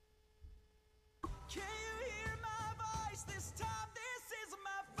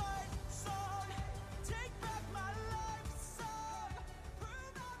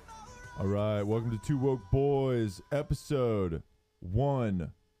All right, welcome to Two Woke Boys, episode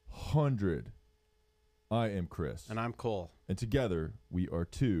 100. I am Chris. And I'm Cole. And together, we are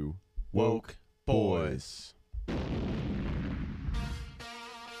two Woke Boys. I'm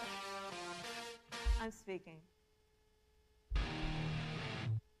speaking.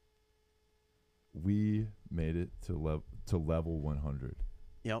 We made it to level 100.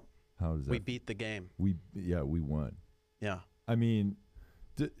 Yep. How does that? We beat the game. We won. Yeah. I mean,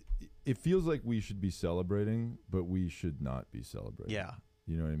 it feels like we should be celebrating, but we should not be celebrating. Yeah.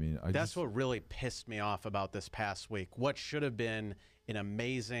 You know what I mean? That's what really pissed me off about this past week. What should have been an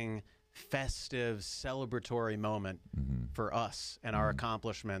amazing, festive, celebratory moment for us and our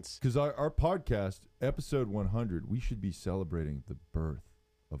accomplishments. Because our podcast, episode 100, we should be celebrating the birth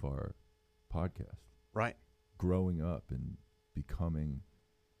of our podcast. Right. Growing up and becoming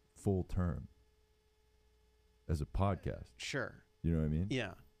full term as a podcast. Sure. You know what I mean?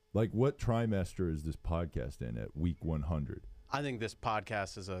 Yeah. Like, what trimester is this podcast in at week 100? I think this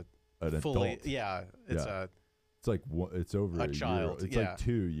podcast is An fully, adult. yeah, it's Yeah. It's like it's over A a child, year. It's yeah. like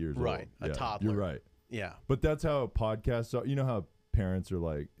 2 years Right, old. a toddler. You're right. yeah. But that's how podcasts are. You know how parents are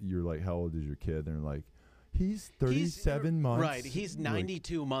like, you're like, how old is your kid? They're like, he's 37 months. Right. He's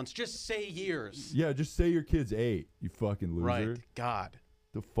 92 months. Just say years. Yeah, just say your kid's 8, you fucking loser. Right. God.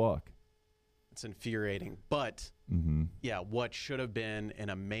 The fuck? It's infuriating. But, yeah, what should have been an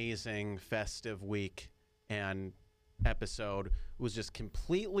amazing festive week and episode was just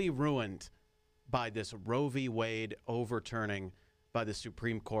completely ruined by this Roe v. Wade overturning by the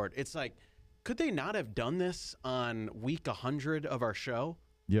Supreme Court. It's like, could they not have done this on week 100 of our show?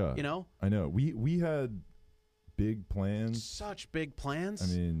 Yeah. You know? I know. We had big plans. Such big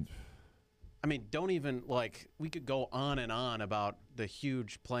plans. I mean, don't even, like, we could go on and on about the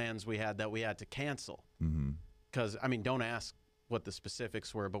huge plans we had that we had to cancel. Because, don't ask what the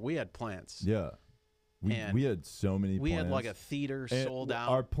specifics were, but we had plans. yeah. We had so many We plans. had, like, a theater And sold out.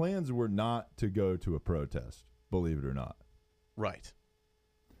 Our plans were not to go to a protest, believe it or not. Right.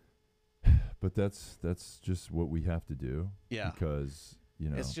 But that's just what we have to do. Yeah. Because, you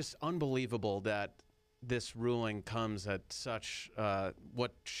know. It's just unbelievable that this ruling comes at such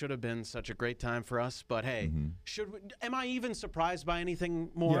what should have been such a great time for us. But hey, am I even surprised by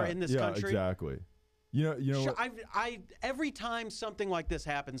anything more in this country? Yeah, exactly. You know what? I every time something like this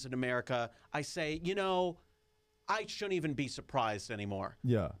happens in America, I say, I shouldn't even be surprised anymore.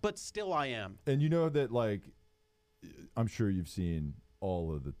 Yeah. But still I am. And you know that, like, I'm sure you've seen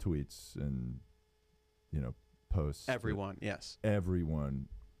all of the tweets and, posts. Everyone, yes. Everyone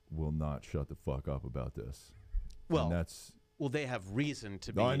will not shut the fuck up about this. Well, and they have reason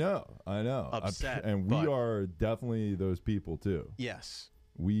to be. I know. Upset, and we are definitely those people too. Yes.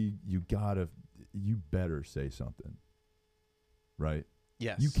 You better say something. Right?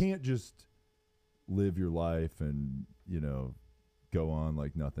 Yes. You can't just live your life and, go on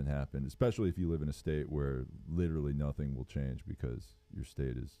like nothing happened, especially if you live in a state where literally nothing will change because your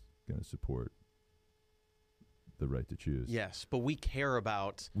state is going to support the right to choose. Yes, but we care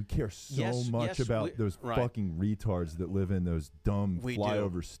about... We care so much about those fucking retards that live in those dumb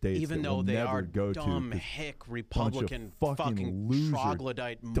flyover states even that though we'll they never are go dumb, to. hick, Republican, fucking loser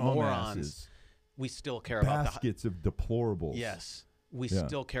troglodyte dumbasses. morons. We still care about baskets of deplorables. Yes, we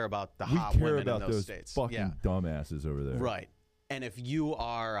still care about the we hot care women about in those those states. fucking dumbasses over there. Right. And if you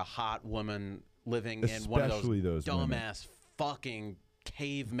are a hot woman living in one of Especially those those women. dumbass fucking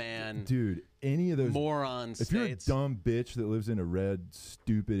caveman Dude, any of those moron if states. you're a dumb bitch that lives in a red,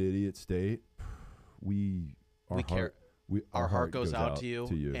 stupid idiot state, our heart goes out to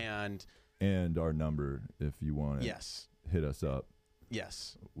you. And our number, if you want it, hit us up.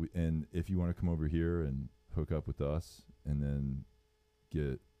 Yes. And if you want to come over here and hook up with us and then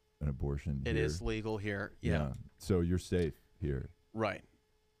get an abortion It here, is legal here. Yeah. So you're safe here. Right.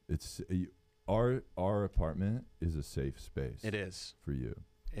 It's our apartment is a safe space. It is. For you.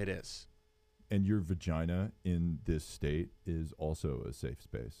 It is. And your vagina in this state is also a safe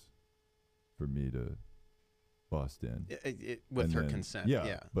space for me to bust in. With her consent.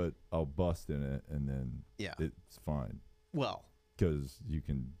 Yeah, but I'll bust in it and then it's fine. Well. Because you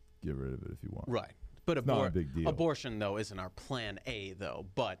can get rid of it if you want. Right. But not a big deal. Abortion, though, isn't our plan A, though.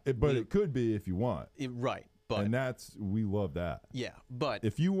 But it could be if you want. Right. But and we love that. Yeah. But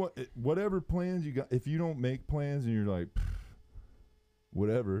if you want, whatever plans you got, if you don't make plans and you're like,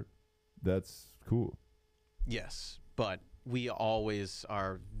 whatever, that's cool. Yes. But we always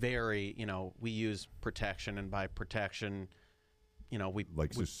are very, we use protection. And by protection, we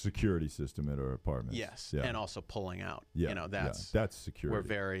like a security system at our apartment. Yes. Yeah. And also pulling out. Yeah. That's security. We're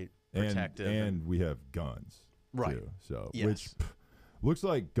very protective. And we have guns. Right. Too, so, yes. which Looks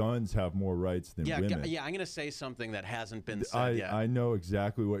like guns have more rights than women. Yeah, I'm going to say something that hasn't been said yet. I know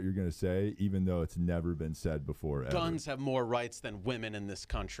exactly what you're going to say, even though it's never been said before. Guns have more rights than women in this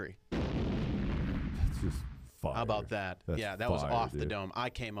country. That's just fire. How about that? That's that fire, was off dude. the dome. I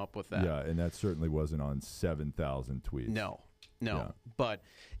came up with that. Yeah, and that certainly wasn't on 7,000 tweets. No. Yeah. But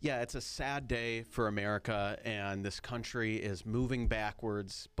yeah, it's a sad day for America, and this country is moving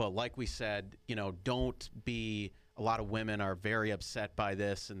backwards. But like we said, don't be. A lot of women are very upset by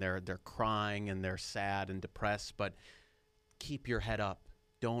this, and they're crying and they're sad and depressed. But keep your head up.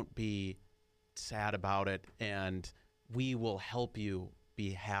 Don't be sad about it, and we will help you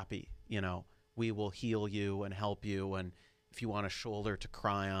be happy. We will heal you and help you. And if you want a shoulder to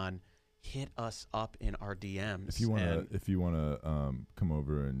cry on, hit us up in our DMs. If you wanna come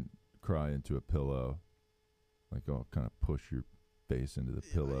over and cry into a pillow, like I'll kind of push your face into the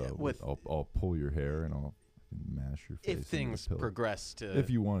pillow. I'll pull your hair and I'll mash your face. If things progress to if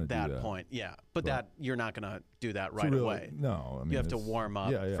you want to that do that point, yeah. But that you're not gonna do that right really, away. No, I mean you have to warm up.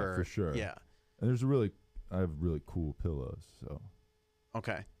 Yeah, for sure. Yeah. And I have really cool pillows. So.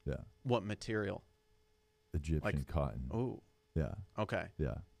 Okay. Yeah. What material? Egyptian cotton. Oh. Yeah. Okay.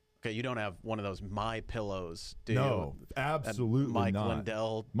 Yeah. Okay, you don't have one of those My Pillows, do you? No, absolutely Mike not.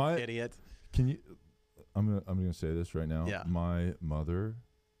 Lindell, idiot. Can you? I'm gonna say this right now. Yeah. My mother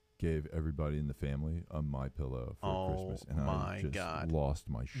gave everybody in the family a My Pillow for Christmas, and I just lost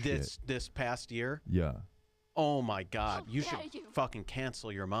my shit. This past year? Yeah. Oh my God! You should fucking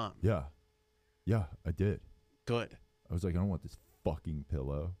cancel your mom. Yeah. Yeah, I did. Good. I was like, I don't want this fucking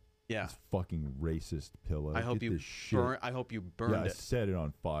pillow. Yeah. This fucking racist pillow. I hope you burned I it. set it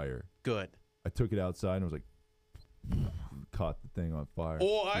on fire. Good. I took it outside and I was like, caught the thing on fire.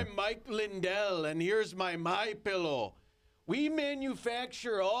 Oh, I'm Mike Lindell, and here's my Pillow. We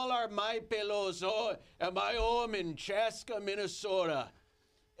manufacture all our My Pillows at my home in Chaska, Minnesota,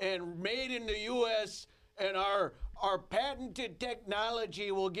 and made in the U.S. And our patented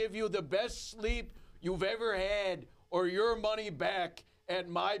technology will give you the best sleep you've ever had, or your money back at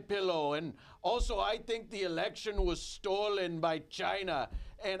My Pillow. And also, I think the election was stolen by China,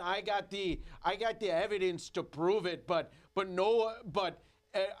 and I got the evidence to prove it. But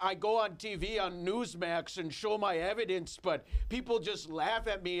I go on TV on Newsmax and show my evidence, but people just laugh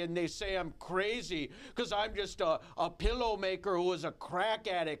at me and they say I'm crazy because I'm just a pillow maker who was a crack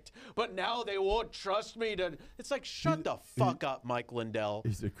addict. But now they won't trust me to. It's like, shut the fuck up, Mike Lindell.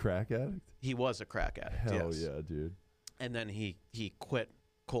 He's a crack addict? He was a crack addict. Hell yes. Yeah, dude. And then he quit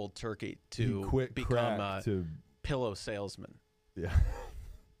cold turkey to become a pillow salesman. Yeah.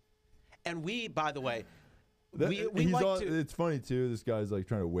 And we, by the way, it's funny too. This guy's like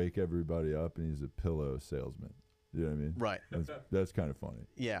trying to wake everybody up, and he's a pillow salesman. You know what I mean? Right. That's kind of funny.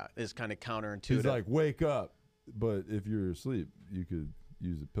 Yeah, it's kind of counterintuitive. He's like, wake up, but if you're asleep, you could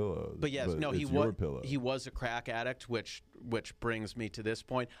use a pillow. But yes, no, he was a crack addict, which brings me to this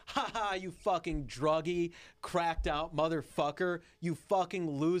point. Ha ha, you fucking druggy, cracked out motherfucker, you fucking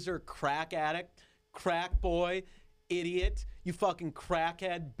loser, crack addict, crack boy, idiot, you fucking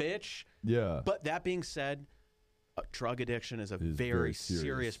crackhead bitch. Yeah. But that being said, drug addiction is a very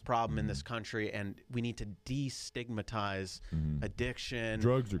serious problem in this country, and we need to destigmatize addiction.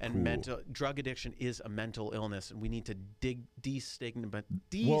 Drugs are cool. Drug addiction is a mental illness, and we need to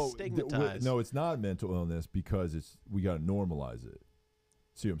destigmatize. No, it's not mental illness because we got to normalize it.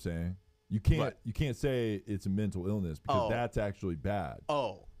 See what I'm saying? You can't say it's a mental illness because that's actually bad.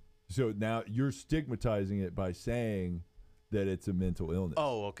 Oh. So now you're stigmatizing it by saying that it's a mental illness.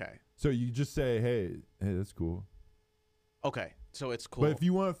 Oh, okay. So you just say, hey, that's cool. Okay, so it's cool. But if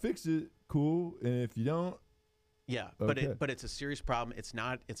you want to fix it, cool. And if you don't, yeah. Okay. But it's a serious problem. It's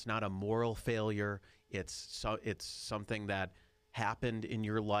not a moral failure. It's something that happened in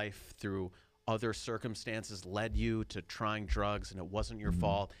your life through other circumstances led you to trying drugs, and it wasn't your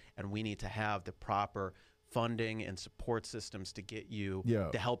fault. And we need to have the proper funding and support systems to get you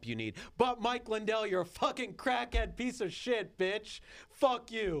the help you need. But Mike Lindell, you're a fucking crackhead piece of shit, bitch.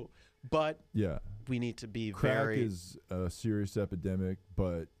 Fuck you. But yeah, we need to be Crack is a serious epidemic,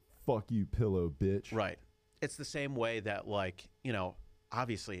 but fuck you, pillow bitch. Right. It's the same way that, like,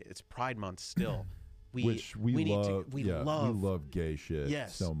 obviously it's Pride Month still. We love gay shit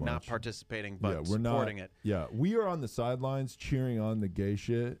so much. Not participating, but supporting it. Yeah, we are on the sidelines cheering on the gay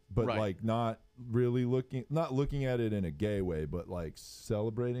shit, but like not really not looking at it in a gay way, but like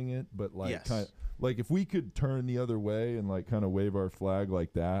celebrating it, but like Yes. kind of, like if we could turn the other way and like kind of wave our flag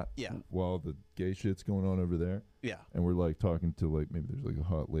like that, Yeah. while the gay shit's going on over there, Yeah. and we're like talking to like maybe there's like a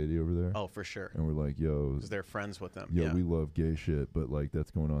hot lady over there, Oh, for sure. and we're like, yo, Because they're friends with them. yo, Yeah. we love gay shit, but like that's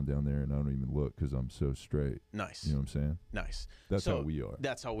going on down there, and I don't even look because I'm so straight. Nice. You know what I'm saying? Nice. That's So how we are.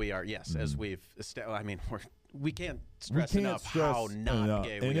 That's how we are. Yes, as we've. I mean, we can't We stress can't enough stress how not enough.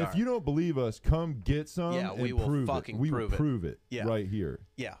 gay And we if are. you don't believe us, come get some. Yeah, we and will prove fucking it. We prove will it. prove it Yeah. right here.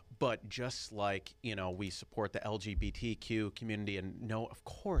 Yeah, but just like, we support the LGBTQ community, and no, of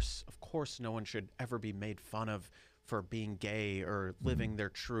course, no one should ever be made fun of for being gay or living their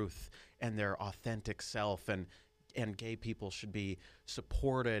truth and their authentic self, and gay people should be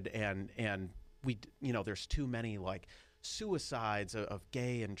supported, and we, there's too many like suicides of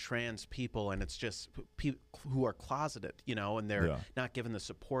gay and trans people, and it's just people who are closeted, and they're not given the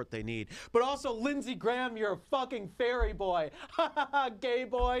support they need. But also, Lindsey Graham, you're a fucking fairy boy. Gay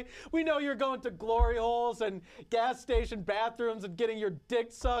boy. We know you're going to glory holes and gas station bathrooms and getting your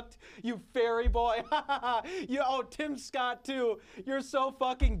dick sucked, you fairy boy. Tim Scott too. You're so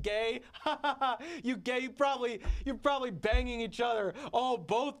fucking gay. You gay. You're probably banging each other. Oh,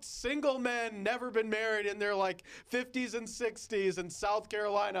 both single men, never been married, in their like 50s and 60s in South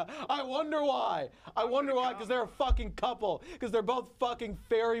Carolina. I wonder why. Because they're a fucking couple. Because they're both fucking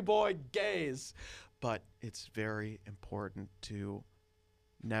fairy boy gays. But it's very important to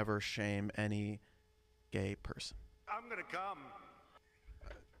never shame any gay person. I'm gonna come.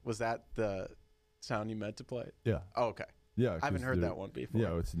 Was that the sound you meant to play? Yeah. Oh, okay. Yeah. I haven't 'cause heard they're- that one before.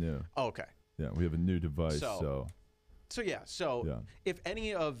 Yeah, it's new. Oh, okay. Yeah, we have a new device. So If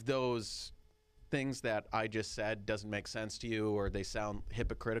any of those things that I just said doesn't make sense to you, or they sound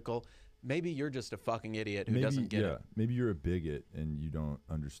hypocritical, maybe you're just a fucking idiot who doesn't get it. Maybe you're a bigot and you don't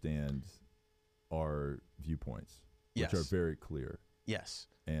understand our viewpoints, Yes. which are very clear Yes.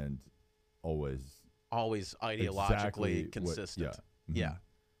 and always Ideologically exactly consistent. Mhm. Yeah.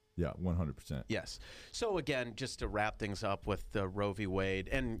 Yeah, 100%. Yes. So again, just to wrap things up with the Roe v. Wade,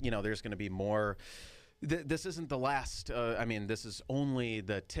 and there's going to be more. This isn't the last. This is only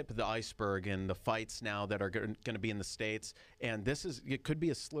the tip of the iceberg in the fights now that are going to be in the states, and it could be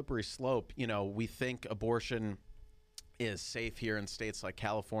a slippery slope. We think abortion is safe here in states like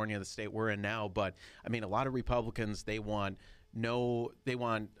California, the state we're in now, but a lot of Republicans, they want no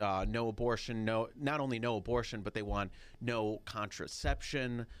abortion, not only no abortion, but they want no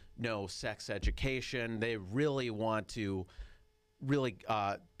contraception, no sex education. They really want to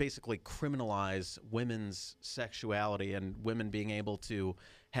basically criminalize women's sexuality and women being able to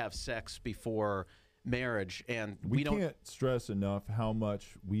have sex before marriage. And we can't stress enough how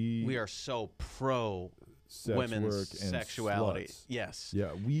much we are so pro sex women's work and sexuality. sluts. Yes.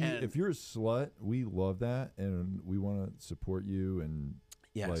 Yeah, if you're a slut, we love that, and we want to support you, and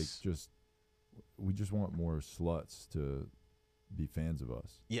Yes. we just want more sluts to be fans of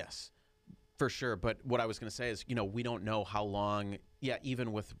us. Yes, for sure. But what I was going to say is, we don't know how long,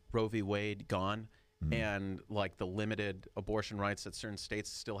 even with Roe v. Wade gone and like the limited abortion rights that certain states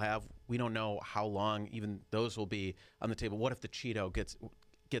still have, we don't know how long even those will be on the table. What if the Cheeto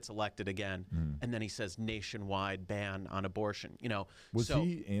gets elected again, and then he says nationwide ban on abortion? Was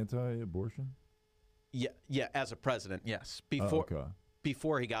he anti-abortion? Yeah, as a president, yes.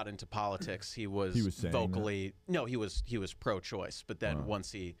 Before he got into politics, he was saying vocally he was pro-choice. But then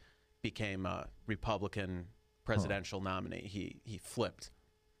once he became a Republican presidential nominee, he flipped.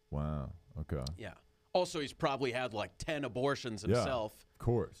 Wow. Okay. Yeah. Also, he's probably had like 10 abortions himself. Yeah, of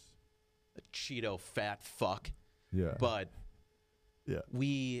course. A Cheeto fat fuck. Yeah. But yeah,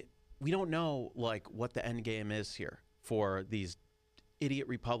 we don't know like what the end game is here for these idiot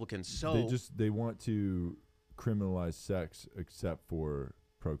Republicans. So they want to criminalize sex except for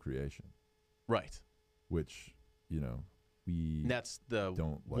procreation. Right. Which, we that's the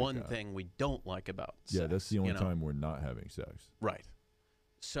don't like one that. thing we don't like about sex. Yeah, that's the only time we're not having sex. Right.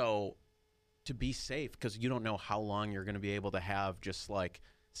 So to be safe, because you don't know how long you're going to be able to have just like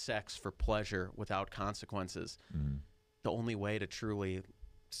sex for pleasure without consequences, the only way to truly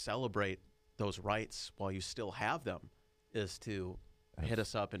celebrate those rights while you still have them is to hit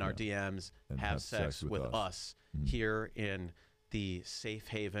us up in our DMs and have sex with us here in the safe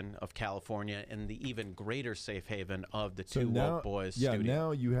haven of California and the even greater safe haven of the Two Woke Boys studio.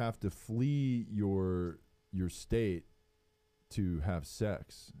 Now you have to flee your state to have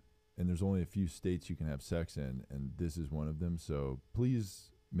sex, and there's only a few states you can have sex in, and this is one of them. So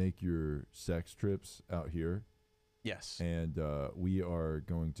please make your sex trips out here. Yes. And we are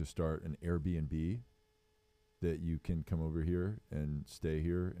going to start an Airbnb that you can come over here and stay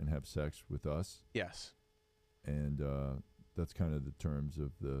here and have sex with us. Yes. And that's kind of the terms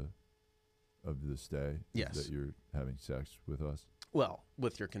of the stay. Yes. That you're having sex with us. Well,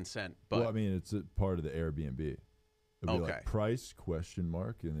 with your consent, but well, I mean, it's a part of the Airbnb. It'll be Okay. like price ?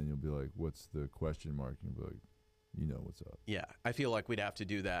 And then you'll be like, what's the question mark? And you'll be like, you know what's up. yeah, I feel like we'd have to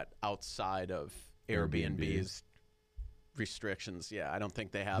do that outside of Airbnb's restrictions. Yeah, I don't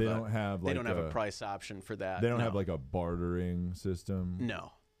think they have. They don't have a price option for that. They don't have like a bartering system.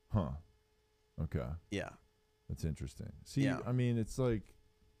 No. Huh. Okay. Yeah. That's interesting. See, Yeah. I mean, it's like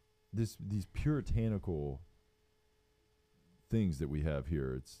these puritanical things that we have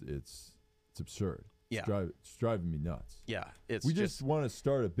here. It's absurd. Yeah. It's driving me nuts. Yeah. It's We just want to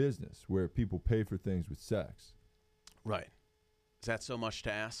start a business where people pay for things with sex. right. Is that so much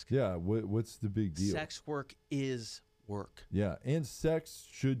to ask? Yeah. What's the big deal? Sex work is work. Yeah, and sex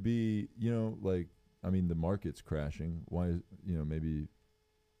should be, like, I mean, the market's crashing. Why, maybe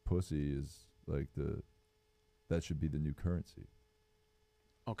pussy is like that should be the new currency.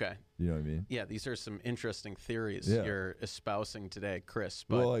 Okay. You know what I mean? Yeah, these are some interesting theories Yeah. you're espousing today, Chris.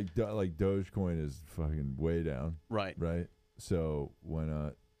 But Well, like Dogecoin is fucking way down, right. right? So why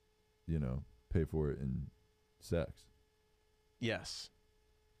not, pay for it in sex? Yes.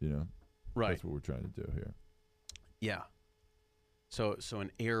 Right. That's what we're trying to do here. Yeah. So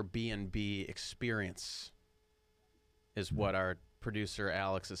an Airbnb experience is what our producer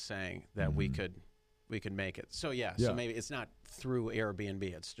Alex is saying that we could make it. So Yeah. so maybe it's not through Airbnb,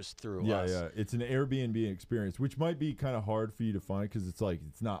 it's just through Yeah, us. yeah. It's an Airbnb experience, which might be kind of hard for you to find because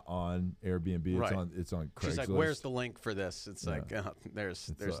it's not on Airbnb. It's Right. It's on Craigslist. She's like, "Where's the link for this?" It's Yeah. like,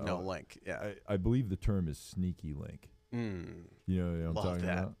 there's no link. Yeah. I believe the term is sneaky link. Mm, You know what I'm love talking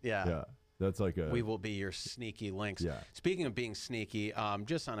that. about? Yeah. Yeah. That's like a. We will be your sneaky links. Yeah. Speaking of being sneaky,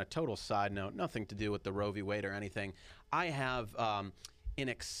 just on a total side note, nothing to do with the Roe v. Wade or anything, I have an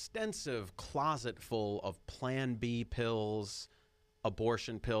extensive closet full of Plan B pills,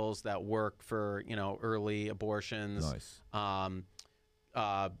 abortion pills that work for, early abortions. Nice.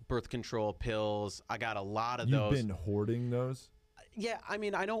 Birth control pills. I got a lot of You've those. been hoarding those? Yeah, I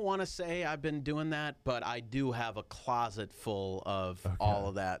mean, I don't want to say I've been doing that, but I do have a closet full of all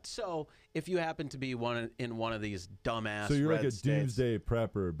of that. So if you happen to be in one of these dumbass So you're red like a states, doomsday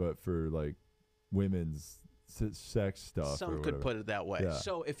prepper, but for like women's sex stuff. some or could whatever. put it that way. Yeah.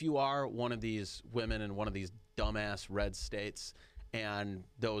 So if you are one of these women in one of these dumbass red states and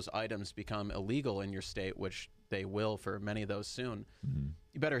those items become illegal in your state, which they will for many of those soon,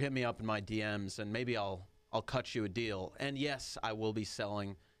 you better hit me up in my DMs and maybe I'll cut you a deal. And yes, I will be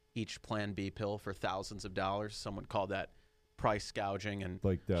selling each Plan B pill for thousands of dollars. Someone called that price gouging and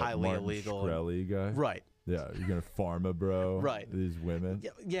Like that highly Martin illegal. Shkreli guy? Right. Yeah, you're going to pharma bro. Right. These women.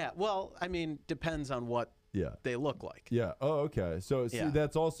 Yeah. Well, I mean, depends on what Yeah. they look like. Yeah. Oh, okay. So see, Yeah.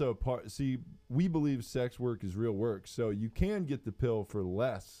 that's also part. See, we believe sex work is real work, so you can get the pill for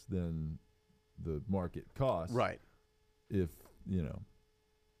less than the market cost. Right. If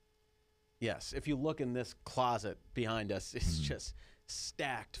Yes. If you look in this closet behind us, it's just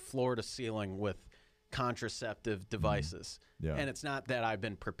stacked floor to ceiling with contraceptive devices. Yeah. And it's not that I've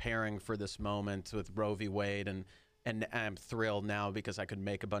been preparing for this moment with Roe v. Wade and I'm thrilled now because I could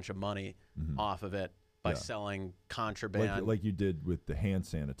make a bunch of money off of it by selling contraband. like you did with the hand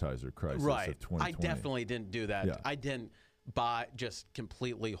sanitizer crisis of 2020. I definitely didn't do that. Yeah. I didn't just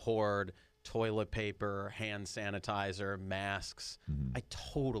completely hoard toilet paper, hand sanitizer, masks. I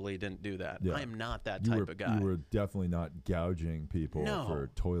totally didn't do that. Yeah. I am not that type of guy. You were definitely not gouging people No. for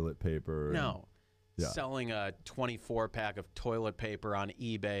toilet paper. No. Yeah. Selling a 24-pack of toilet paper on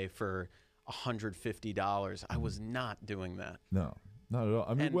eBay for $150. I was not doing that. No, not at all.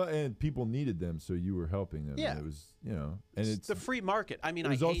 I mean, And- and people needed them, so you were helping them. Yeah. And it was, and It's the free market. I mean, it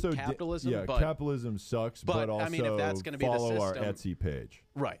I was hate also capitalism, yeah, but capitalism sucks, but also I mean, if that's gonna be the follow our system- Etsy page.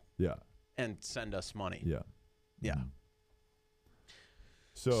 right. Yeah, And send us money. yeah, Yeah. Mhm.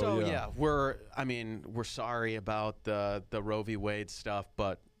 So So, yeah, we're sorry about the Roe v. Wade stuff,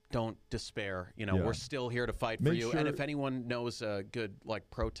 but don't despair. Yeah. We're still here to fight for Make you. sure- And if anyone knows a good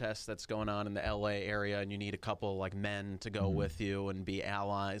protest that's going on in the LA area, and you need a couple men to go with you and be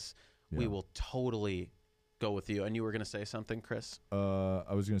allies, we Yeah. will totally go with you. And you were going to say something, Chris?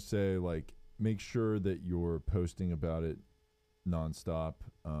 I was gonna say, make sure that you're posting about it nonstop.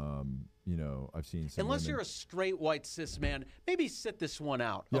 I've seen some. Unless women- you're a straight white cis man, maybe sit this one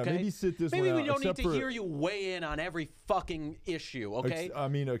out. Yeah, Okay? maybe sit this Maybe one we out, don't need except to for- hear you weigh in on every fucking issue. Okay?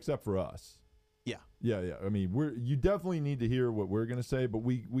 except for us. Yeah. Yeah. I mean, you definitely need to hear what we're gonna say, but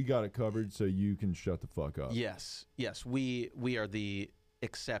we got it covered, so you can shut the fuck up. Yes, we are the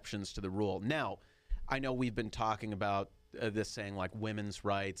exceptions to the rule. Now, I know we've been talking about this saying like women's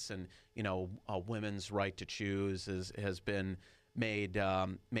rights and, a women's right to choose has been made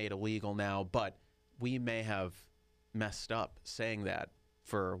illegal now, but we may have messed up saying that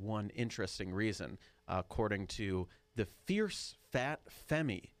for one interesting reason, according to the Fierce Fat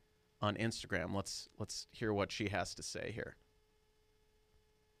Femi on Instagram. Let's hear what she has to say here.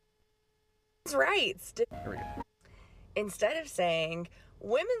 Rights. Here we go. Instead of saying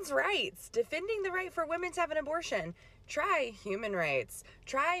women's rights, defending the right for women to have an abortion, try human rights.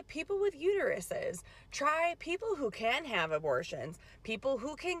 Try people with uteruses. Try people who can have abortions, people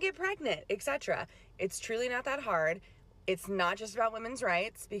who can get pregnant, etc. It's truly not that hard. It's not just about women's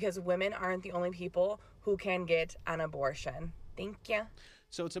rights, because women aren't the only people who can get an abortion. Thank you.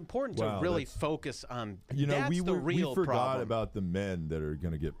 So it's important to really focus on we real forgot problem. about the men that are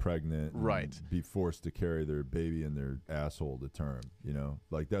going to get pregnant and be forced to carry their baby in their asshole to term,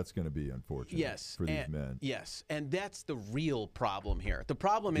 like that's going to be unfortunate for these men. Yes, and that's the real problem here. The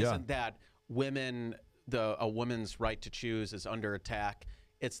problem isn't that a woman's right to choose is under attack.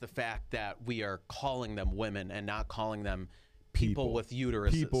 It's the fact that we are calling them women and not calling them people with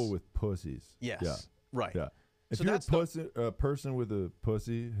uteruses. People with pussies. Yes. Yeah. Right. Yeah. If So you're that's a person with a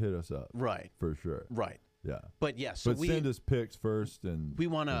pussy, hit us up. Right. For sure. Right. Yeah. But yes, so send us pics first, and we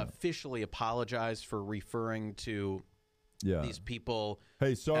want to officially apologize for referring to these people.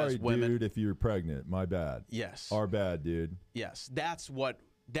 Hey, sorry, as women. dude, if you're pregnant. My bad. Yes. Our bad, dude. Yes. That's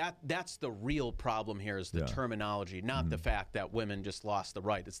the real problem here is the terminology, not the fact that women just lost the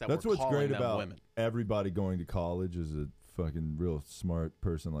right. It's that That's we're what's calling great them about women. Everybody going to college is a fucking real smart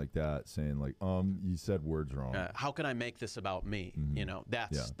person like that saying like, you said words wrong. How can I make this about me?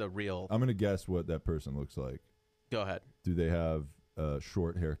 That's the real. I'm going to guess what that person looks like. Go ahead. Do they have a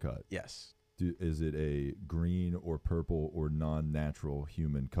short haircut? Yes. Is it a green or purple or non-natural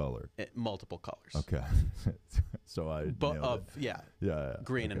human color? Multiple colors. Okay. So I nailed it. Yeah.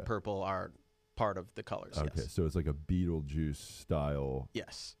 Green and purple are part of the colors. Okay, Yes. so it's like a Beetlejuice style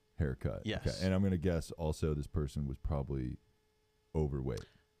Yes. haircut. Yes. Okay. And I'm going to guess also this person was probably overweight.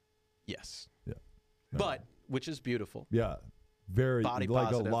 Yes. Yeah. But which is beautiful. Yeah. Very Body like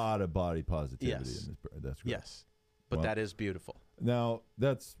positive. a lot of body positivity in Yes. this. That's great. Yes. But Well, that is beautiful. Now,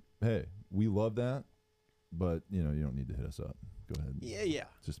 hey, we love that, but you don't need to hit us up. Go ahead. Yeah.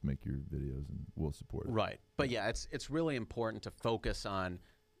 Just make your videos and we'll support it. Right. But yeah, it's really important to focus on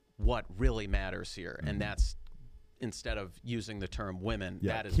what really matters here, and that's instead of using the term women,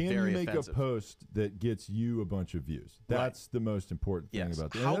 that is Can very you make offensive. a post that gets you a bunch of views? That's the most important thing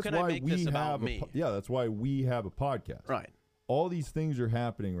about this. How that's can why I make we this about have me? that's why we have a podcast. Right. All these things are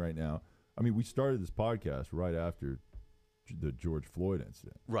happening right now. I mean, we started this podcast right after the George Floyd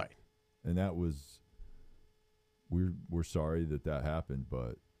incident. Right. And that was we're sorry that happened,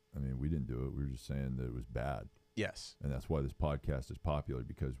 but I mean, we didn't do it. We were just saying that it was bad. Yes. And that's why this podcast is popular,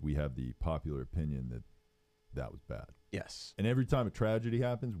 because we have the popular opinion that was bad. Yes. And every time a tragedy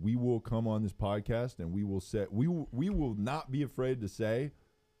happens, we will come on this podcast and we will say we will not be afraid to say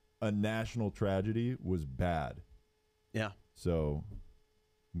a national tragedy was bad. Yeah. So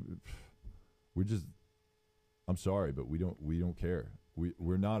I'm sorry, but we don't care.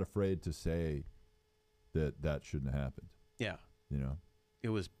 We're not afraid to say that shouldn't have happened. Yeah. It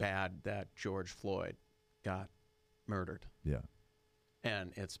was bad that George Floyd got murdered. Yeah.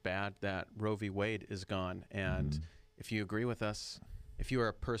 And it's bad that Roe v. Wade is gone. And if you agree with us, if you are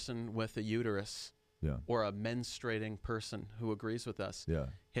a person with a uterus or a menstruating person who agrees with us,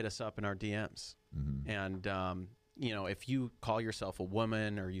 hit us up in our DMs. And, if you call yourself a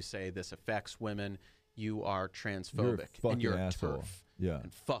woman or you say this affects women, you are transphobic. And you're a TERF. Yeah.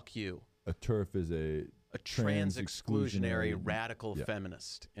 And fuck you. A TERF is a trans-exclusionary radical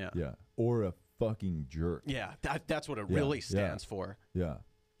feminist. Yeah. Yeah. Or a fucking jerk. Yeah. That's what it really stands for. Yeah.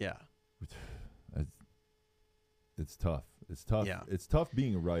 Yeah. It's tough. It's tough. Yeah. It's tough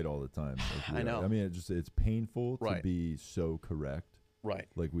being right all the time. I know. I mean, it's painful to Right. be so correct. Right.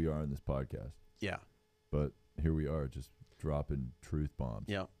 Like we are in this podcast. Yeah. But here we are, just dropping truth bombs.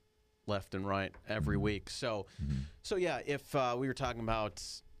 Yeah. Left and right every week. So yeah, if we were talking about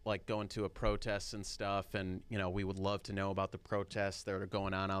like going to a protest and stuff, and we would love to know about the protests that are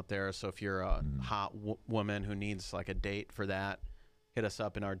going on out there. So if you're a hot woman who needs like a date for that, hit us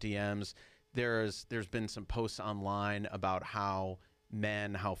up in our DMs. There's been some posts online about how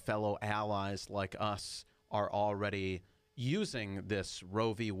fellow allies like us are already using this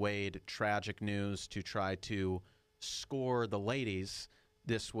Roe v. Wade tragic news to try to score the ladies.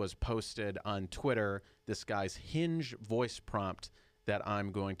 This was posted on Twitter. This guy's Hinge voice prompt that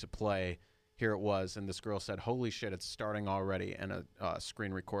I'm going to play. here it was, and this girl said, "Holy shit, it's starting already," and a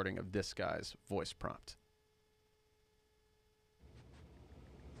screen recording of this guy's voice prompt.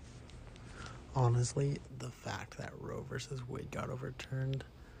 Honestly, the fact that Roe versus Wade got overturned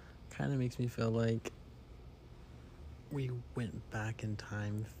kind of makes me feel like we went back in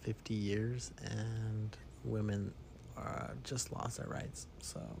time 50 years and women just lost their rights.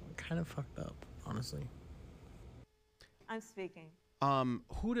 So kind of fucked up, honestly. I'm speaking.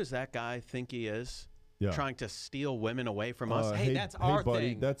 Who does that guy think he is? Yeah. Trying to steal women away from us? Hey, that's hey, our buddy,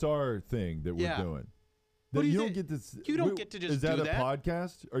 thing. That's our thing that we're Yeah. doing. What do you don't think? get this. You don't get to just Is that do a that.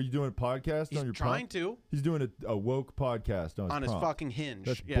 podcast? Are you doing a podcast He's on your trying to. He's doing a woke podcast on his prompt. fucking Hinge.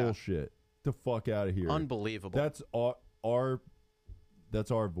 That's yeah. bullshit. Get the fuck out of here. Unbelievable. That's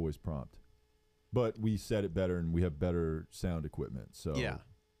our voice prompt. But we said it better and we have better sound equipment. So yeah.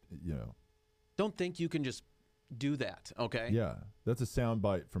 Don't think you can just do that, okay? Yeah. That's a sound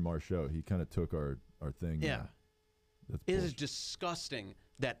bite from our show. He kind of took our thing. Yeah. That's it is bullshit. disgusting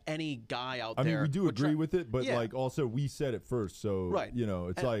that any guy out I there. mean, we do agree with it, but Yeah. like also we said it first, so Right.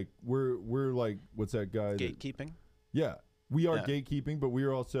 It's And- like we're like what's that guy? Gatekeeping? Yeah, we are Yeah. gatekeeping, but we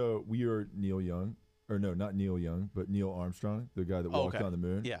are Neil Young, or no, not Neil Young, but Neil Armstrong, the guy that walked Okay. on the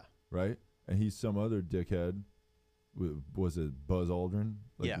moon. Yeah. Right, and he's some other dickhead. Was it Buzz Aldrin?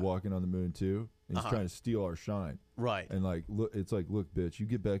 Like Yeah. walking on the moon too, and he's trying to steal our shine. Right. And like, look, it's like, look, bitch, you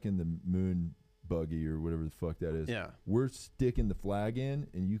get back in the moon buggy or whatever the fuck that is. Yeah. We're sticking the flag in,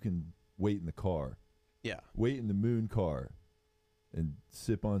 and you can wait in the car. Yeah. Wait in the moon car and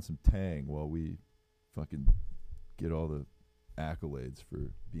sip on some Tang while we fucking get all the accolades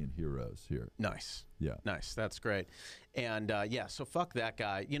for being heroes here. Nice. Yeah. Nice. That's great. And so fuck that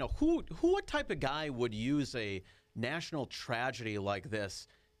guy. What type of guy would use a national tragedy like this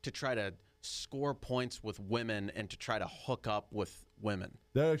to try to score points with women and to try to hook up with women?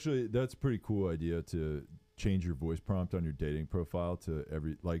 That's a pretty cool idea, to change your voice prompt on your dating profile to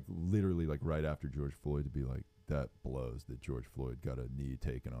literally right after George Floyd, to be like, that blows that George Floyd got a knee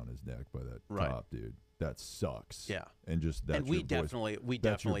taken on his neck by that cop, dude. That sucks. Yeah. And just that's and we your definitely voice, we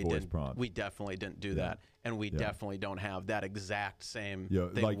that's your definitely voice didn't prompt. we definitely didn't do that, and we definitely don't have that exact same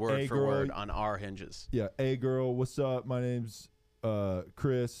thing like, word hey, for girl, word on our hinges. Yeah, hey girl, what's up? My name's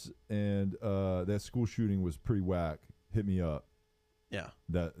Chris, and that school shooting was pretty whack. Hit me up. Yeah.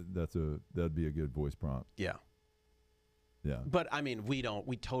 That'd be a good voice prompt. Yeah. Yeah. But I mean, we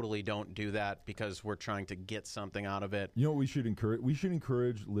totally don't do that because we're trying to get something out of it. You know what we should encourage? We should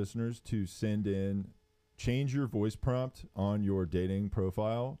encourage listeners to send in, change your voice prompt on your dating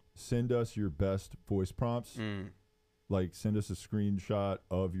profile. Send us your best voice prompts. Like, send us a screenshot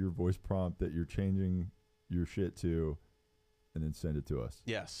of your voice prompt that you're changing your shit to, and then send it to us.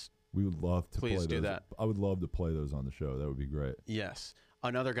 Yes. We would love to Please play do those. that. I would love to play those on the show. That would be great. Yes.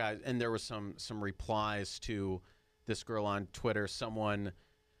 Another guy, and there was some replies to this girl on Twitter. Someone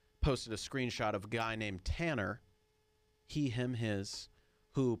posted a screenshot of a guy named Tanner, he, him, his,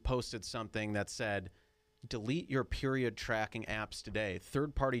 who posted something that said, delete your period tracking apps today.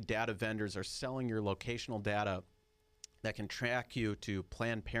 Third-party data vendors are selling your locational data that can track you to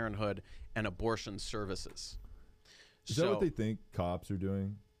Planned Parenthood and abortion services. Is that what they think cops are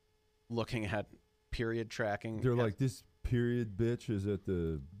doing? Looking at period tracking. They're like, this period bitch is at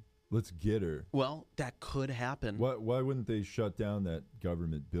the... Let's get her. Well, that could happen. Why wouldn't they shut down that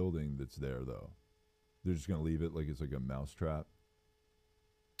government building that's there, though? They're just going to leave it like it's like a mousetrap?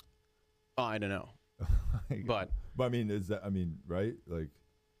 Oh, I don't know. But I mean, right? Like,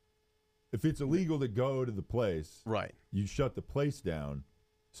 if it's illegal to go to the place, right, you shut the place down,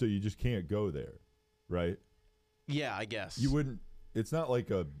 so you just can't go there, right? Yeah, I guess. You wouldn't... It's not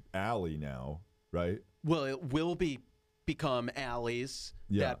like a alley now, right? Well, it will become alleys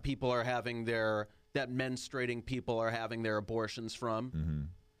that people are having that menstruating people are having their abortions from. Mm-hmm.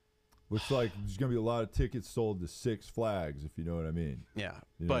 Looks like there's going to be a lot of tickets sold to Six Flags, if you know what I mean. Yeah,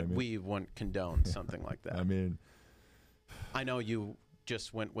 you know but what I mean? we wouldn't condone something like that. I mean... I know you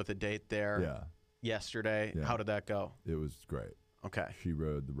just went with a date there yesterday. Yeah. How did that go? It was great. Okay. She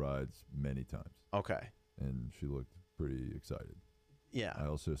rode the rides many times. Okay. And she looked pretty excited. Yeah. I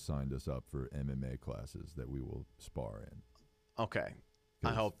also signed us up for MMA classes that we will spar in. Okay.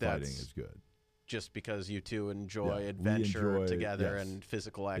 I hope fighting that's is good. Just because you two enjoy adventure together and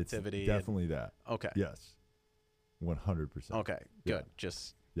physical activity. It's definitely that. Okay. Yes. 100%. Okay. Good.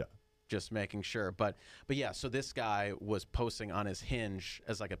 Yeah. Just making sure. But yeah, so this guy was posting on his Hinge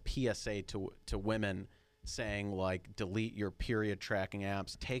as like a PSA to women saying, like, delete your period tracking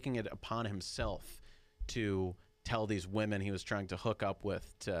apps, taking it upon himself to tell these women he was trying to hook up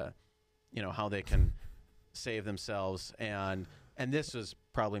with to, how they can save themselves. And this was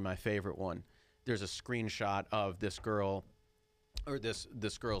probably my favorite one. there's a screenshot of this girl or this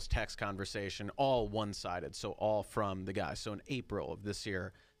girl's text conversation, all one-sided, so all from the guy. So in April of this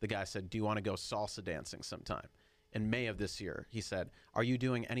year, the guy said, "Do you want to go salsa dancing sometime?" In May of this year, he said, "Are you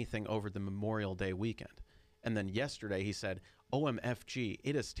doing anything over the Memorial Day weekend?" And then yesterday he said, "OMFG,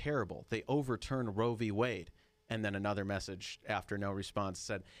 it is terrible. They overturned Roe v. Wade." And then another message after no response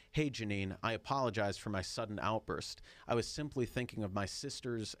said, "Hey, Janine, I apologize for my sudden outburst. I was simply thinking of my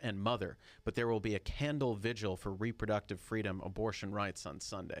sisters and mother, but there will be a candle vigil for reproductive freedom, abortion rights on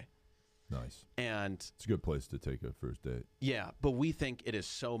Sunday." Nice. And it's a good place to take a first date. Yeah, but we think it is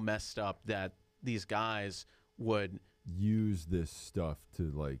so messed up that these guys would use this stuff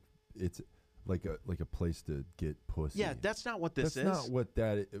to, like, it's like a place to get pussy. Yeah, that's not what this is. That's not what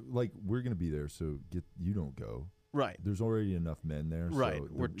that is. Like, we're gonna be there, so you don't go. Right. There's already enough men there. Right. So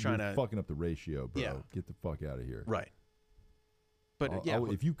We're trying you're to fucking up the ratio, bro. Yeah. Get the fuck out of here. Right. But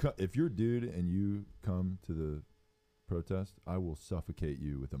if you're a dude and you come to the protest, I will suffocate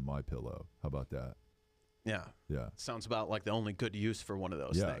you with a MyPillow. How about that? Yeah. Yeah. Sounds about like the only good use for one of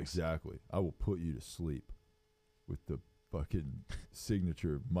those Yeah, things. exactly. I will put you to sleep with the fucking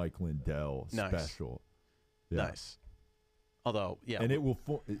signature Mike Lindell special. Yeah. Nice. Although, yeah. And it will.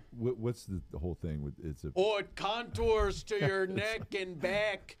 What's the whole thing with it's a? Oh, it contours to your neck and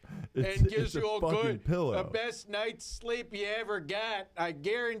back It's and gives a you a fucking good, pillow. the best night's sleep you ever got. I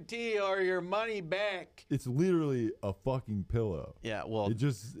guarantee you, or your money back. It's literally a fucking pillow. Yeah, well,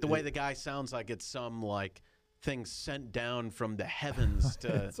 the way the guy sounds like it's some like thing sent down from the heavens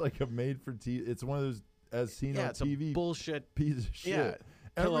to. It's like a made for TV. It's one of those as seen on it's TV a bullshit piece of shit. Yeah,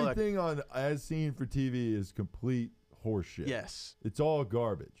 Everything on as seen for TV is complete horseshit. Yes, it's all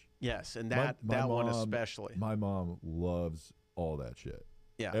garbage. Yes, and that my one mom, especially. My mom loves all that shit.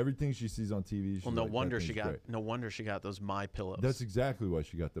 Yeah, everything she sees on TV. She's no like, wonder that she got great. no wonder she got those MyPillows. That's exactly why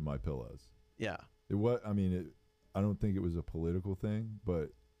she got the MyPillows. Yeah, it was. I mean, I don't think it was a political thing, but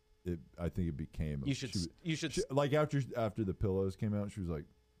I think it became. You should like after the pillows came out, she was like,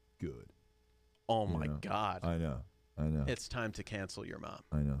 "Good." Oh my God! I know. It's time to cancel your mom.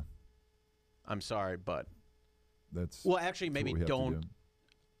 I know. I'm sorry, but that's actually maybe don't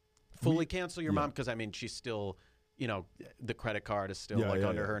fully cancel your mom, because I mean she's still, the credit card is still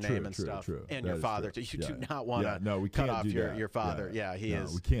under her name and stuff. True. And that your father too. You do not want to we cut can't off do your father. Yeah, he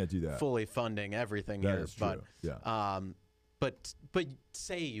is. We can't do that. Fully funding everything that here. Is true. But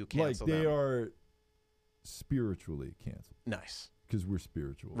say you cancel like they them. are spiritually canceled. Nice. Because we're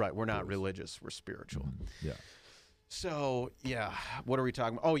spiritual. Right. We're not religious. We're spiritual. Mm-hmm. Yeah. So, yeah. What are we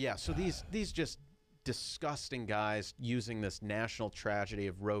talking about? Oh, yeah. So these just disgusting guys using this national tragedy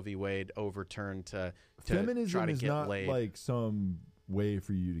of Roe v. Wade overturned to Feminism try to is get not laid. like some way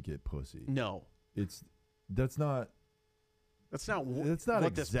for you to get pussy. No. That's not what exactly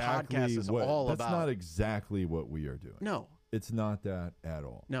this podcast is all about. That's not exactly what we are doing. No. It's not that at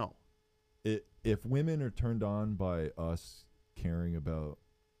all. No. If women are turned on by us caring about,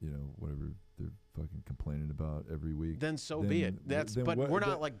 whatever they're fucking complaining about every week, then be it. But we're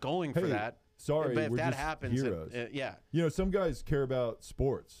not like going for that. Sorry, but if we're that just happens, heroes. yeah. Some guys care about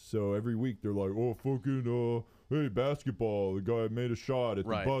sports, so every week they're like, "Oh, fucking, hey, basketball, the guy made a shot at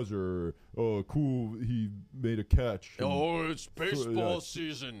the buzzer. Oh, cool, he made a catch. Oh, it's baseball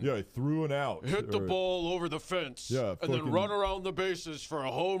season. Yeah, he threw an out. Hit the ball over the fence. Yeah, and then run around the bases for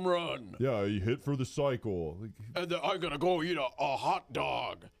a home run. Yeah, he hit for the cycle. And then I'm going to go eat a hot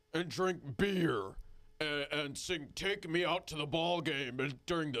dog and drink beer and sing Take Me Out to the Ball Game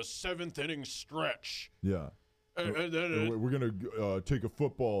during the 7th inning stretch. Yeah. And then we're gonna take a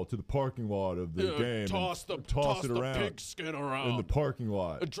football to the parking lot of the game, toss it the around pigskin around in the parking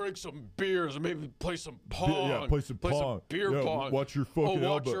lot, and drink some beers, and maybe play some pong. Play some beer pong. Watch your fucking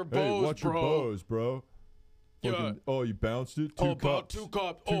elbow. Your bows, watch your bows, bro. Fucking, you bounced it. Two cups. Two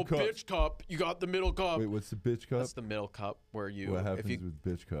cups. Bitch cup. You got the middle cup. Wait, what's the bitch cup? That's the middle cup where you. What happens with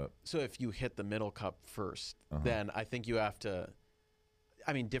bitch cup? So if you hit the middle cup first, then I think you have to.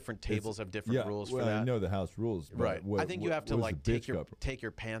 I mean, different tables have different rules for that. I know the house rules, but right? I think you have to like take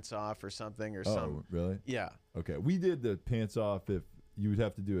your pants off or something or something. Oh, really? Yeah. Okay, we did the pants off. If you would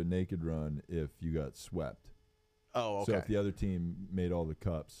have to do a naked run if you got swept. Oh, okay. So if the other team made all the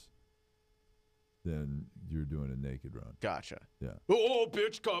cups, then you're doing a naked run. Gotcha. Yeah. Oh,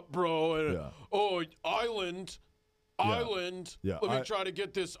 bitch cup, bro. And, island. Yeah. Let me try to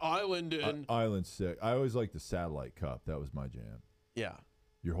get this island in. Island's sick. I always liked the satellite cup. That was my jam. Yeah.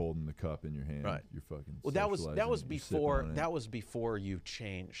 You're holding the cup in your hand. Right. You're fucking. Well, that was before you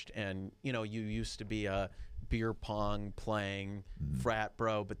changed, and you used to be a beer pong playing frat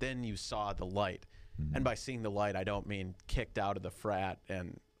bro, but then you saw the light, and by seeing the light, I don't mean kicked out of the frat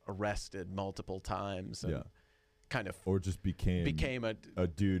and arrested multiple times. And kind of or just became a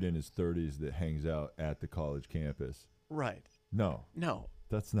dude in his 30s that hangs out at the college campus. Right. No,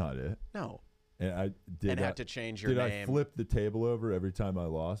 that's not it. No. And I have to change your name. name. I flip the table over every time I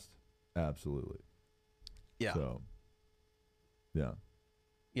lost? Absolutely. Yeah. So, yeah.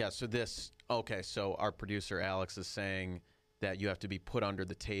 Yeah. So our producer Alex is saying that you have to be put under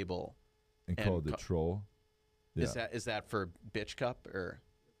the table and called the troll. Yeah. Is that for bitch cup or?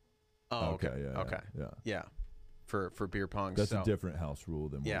 Oh, okay. Yeah. For beer pong. That's a different house rule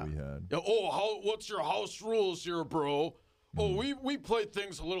than what we had. What's your house rules here, bro? Oh, we play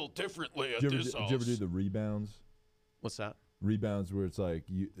things a little differently at this house. Did you ever do the rebounds? What's that? Rebounds where it's like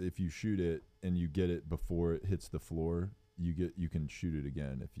if you shoot it and you get it before it hits the floor, you can shoot it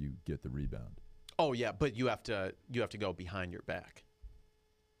again if you get the rebound. Oh yeah, but you have to go behind your back.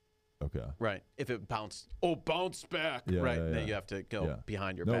 Okay. Right. If it bounced. Oh, bounce back. Yeah, right. Yeah, Then you have to go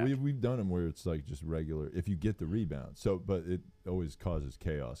behind your back. No, we've done them where it's like just regular. If you get the rebound, but it always causes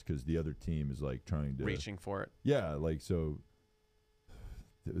chaos because the other team is like trying to reaching for it. Yeah, like so.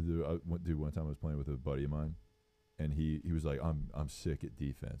 Dude, one time I was playing with a buddy of mine, and he was like, "I'm sick at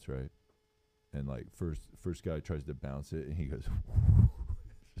defense, right?" And like first guy tries to bounce it, and he goes,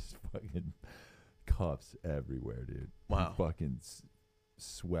 just fucking cuffs everywhere, dude. Wow. He fucking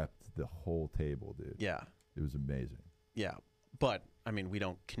swept the whole table, dude. Yeah. It was amazing. Yeah. But, I mean, we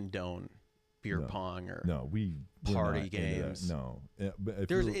don't condone beer pong or party games. No. But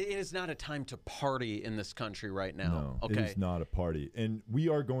it is not a time to party in this country right now. No, okay? It is not a party. And we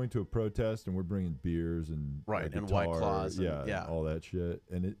are going to a protest, and we're bringing beers and and White Claws. And all that shit.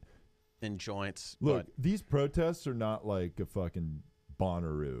 And joints. Look, these protests are not like a fucking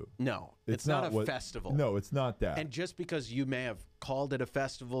Bonnaroo. No, it's not a festival. No, it's not that. And just because you may have called it a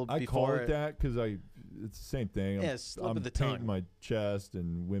festival I before. call it that because it's the same thing. Slip of the painting tongue. my chest,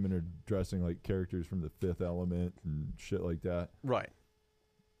 and women are dressing like characters from The Fifth Element and shit like that. Right.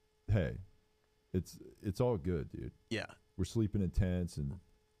 Hey, it's all good, dude. Yeah. We're sleeping in tents and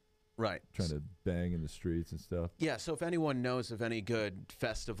trying to bang in the streets and stuff. Yeah, so if anyone knows of any good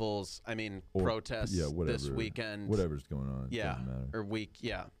festivals, protests this weekend. Whatever's going on. Yeah, doesn't matter. or week,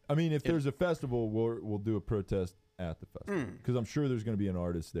 yeah. I mean, if there's a festival, we'll do a protest at the festival. Because I'm sure there's going to be an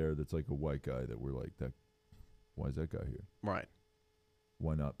artist there that's like a white guy that we're like, why is that guy here? Right.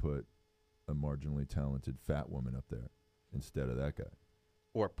 Why not put a marginally talented fat woman up there instead of that guy?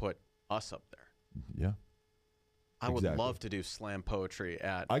 Or put us up there. Yeah. I would love to do slam poetry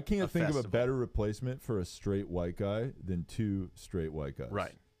at I can't think festival. of a better replacement for a straight white guy than two straight white guys.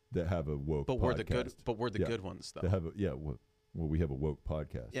 Right. That have a woke podcast. We're the good ones, though. That have we have a woke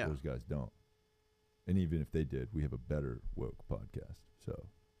podcast. Yeah. Those guys don't. And even if they did, we have a better woke podcast. So.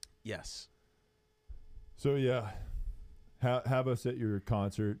 Yes. So, yeah. Have us at your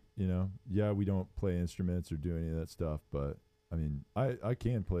concert, you know. Yeah, we don't play instruments or do any of that stuff, but, I mean, I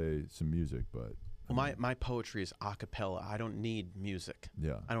can play some music, but... Well, my poetry is a cappella. I don't need music.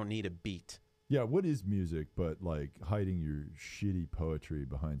 Yeah. I don't need a beat. Yeah, what is music but like hiding your shitty poetry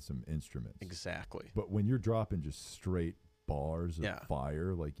behind some instruments? Exactly. But when you're dropping just straight bars of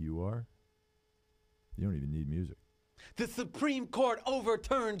fire like you are, you don't even need music. The Supreme Court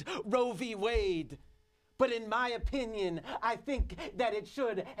overturned Roe v. Wade. But in my opinion, I think that it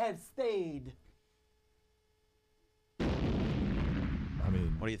should have stayed. I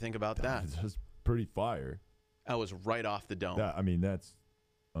mean... What do you think about that? That's pretty fire. That was right off the dome. That's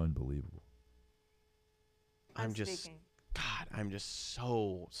unbelievable. I'm just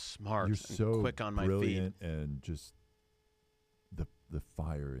so smart. You're and so quick on my brilliant, feet. and just the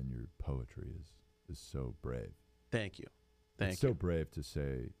fire in your poetry is so brave. Thank you. It's so brave to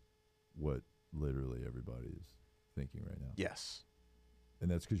say what literally everybody is thinking right now. Yes.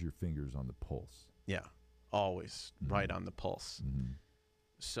 And that's because your finger's on the pulse. Yeah. Always right on the pulse. Mm-hmm.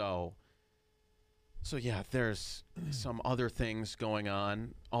 So yeah, there's some other things going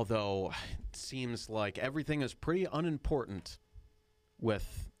on, although it seems like everything is pretty unimportant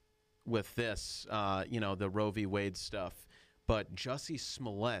with this, the Roe v. Wade stuff. But Jussie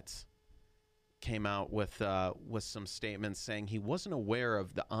Smollett came out with some statements saying he wasn't aware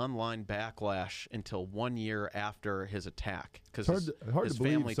of the online backlash until 1 year after his attack because his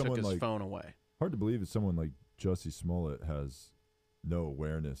family took his phone away. Hard to believe that someone like Jussie Smollett has no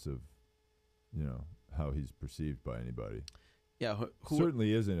awareness of, how he's perceived by anybody. Yeah, who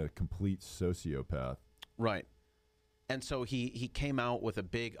certainly isn't a complete sociopath. Right. And so he came out with a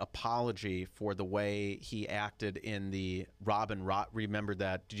big apology for the way he acted in the remember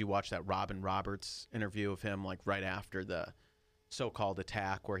that? Did you watch that Robin Roberts interview of him, like right after the so-called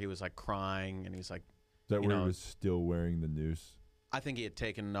attack, where he was like crying and he's like, is that where he was still wearing the noose? I think he had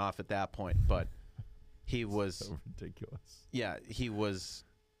taken it off at that point, but he was So ridiculous. Yeah, he was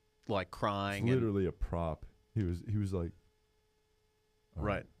like crying. It's literally a prop. He was like, "All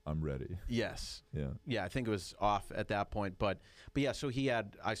Right. I'm ready." Yes. Yeah. Yeah, I think it was off at that point, but yeah, so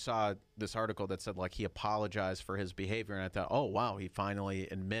I saw this article that said like he apologized for his behavior, and I thought, oh wow, he finally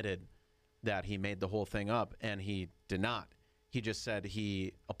admitted that he made the whole thing up, and he did not. He just said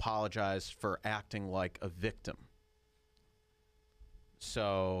he apologized for acting like a victim.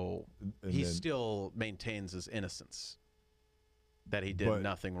 So And he then- still maintains his innocence, that he did But-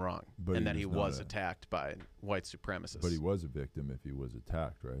 nothing wrong, but and he that he was not was a- attacked by white supremacists. But he was a victim if he was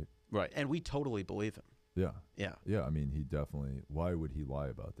attacked, right? Right, and we totally believe him. Yeah. Yeah, Yeah. I mean, he definitely. Why would he lie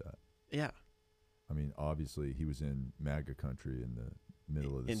about that? yeah. I mean, obviously, he was in MAGA country in the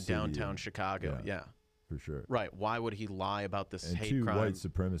middle of the In city downtown and- Chicago, yeah. for sure. Right. Why would he lie about this And hate two crime? white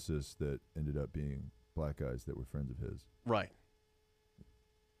supremacists that ended up being black guys that were friends of his. Right.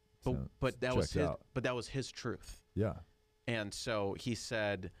 So, But that checked was his. out. But that was his truth. Yeah. And so he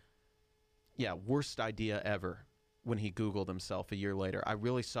said, "Yeah, worst idea ever." When he Googled himself a year later, I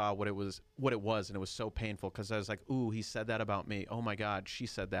really saw what it was, and it was so painful because I was like, "Ooh, he said that about me. Oh my God, she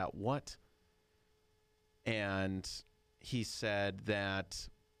said that. What?" And he said that,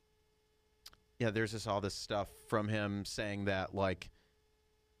 yeah, there's all this stuff from him saying that like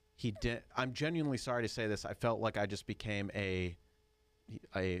he did. I'm genuinely sorry to say this. I felt like I just became a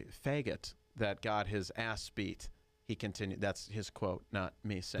faggot that got his ass beat. He continued. That's his quote, not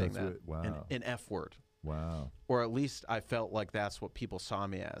me saying That's that. wow. An F word. Wow. Or at least I felt like that's what people saw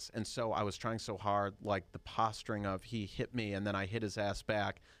me as. And so I was trying so hard, like the posturing of he hit me and then I hit his ass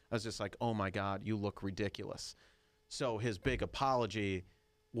back. I was just like, oh my God, you look ridiculous. So his big apology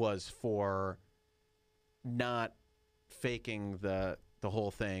was for not faking the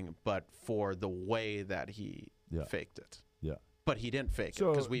whole thing, but for the way that he Yeah. faked it. Yeah. But he didn't fake it So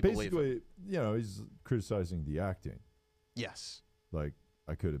because we believe him. basically, he's criticizing the acting. Yes. Like,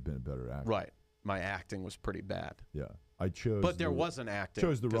 I could have been a better actor. Right. My acting was pretty bad. Yeah. I chose. But there was an acting.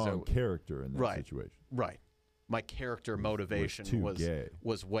 chose the 'cause wrong character in that Right. situation. Right. My character Was motivation too was gay.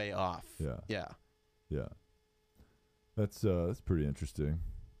 way off. Yeah. Yeah. Yeah. That's pretty interesting.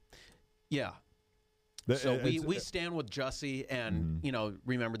 Yeah. That- So we it's- stand with Jussie, and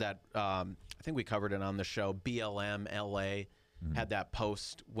remember that I think we covered it on the show. BLM LA had that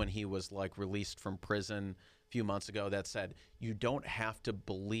post when he was like released from prison a few months ago that said you don't have to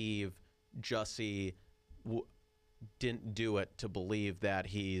believe Jussie didn't do it to believe that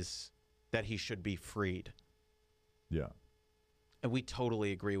he should be freed. Yeah. And we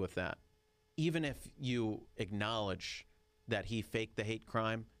totally agree with that. Even if you acknowledge that he faked the hate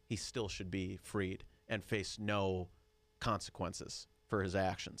crime, he still should be freed and face no consequences for his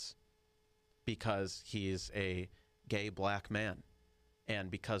actions because he's a gay black man. And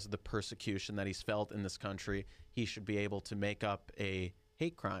because of the persecution that he's felt in this country, he should be able to make up a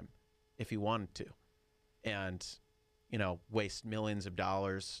hate crime if he wanted to. And, waste millions of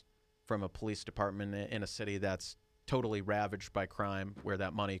dollars from a police department in a city that's totally ravaged by crime, where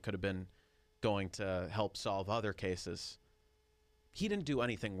that money could have been going to help solve other cases. He didn't do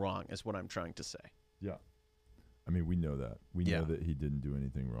anything wrong, is what I'm trying to say. Yeah. I mean, we know that. We Yeah. know that he didn't do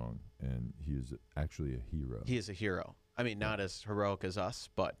anything wrong, and he is actually a hero. He is a hero. I mean, not as heroic as us,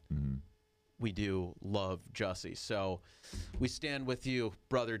 but we do love Jussie. So we stand with you,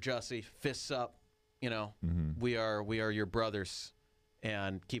 brother Jussie. Fists up. We are your brothers,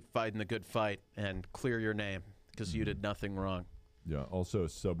 and keep fighting the good fight and clear your name because you did nothing wrong. Yeah. Also,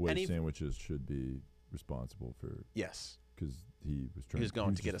 Subway And he- sandwiches should be responsible for Yes. because he was trying. He was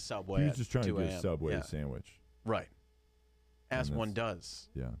going to get a just- Subway He was at just trying 2 to get a a.m.. Subway Yeah. sandwich. Right. As And one that's- does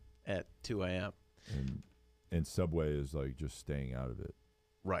Yeah. at 2 a.m. And Subway is like just staying out of it,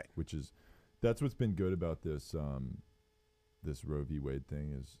 Right. which is that's what's been good about this this Roe v. Wade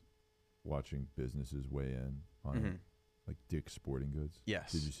thing is watching businesses weigh in on it, like Dick's Sporting Goods.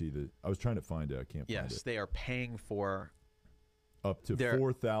 Yes. Did you see the? I was trying to find it. I can't find Yes, it. they are paying for Up to they're-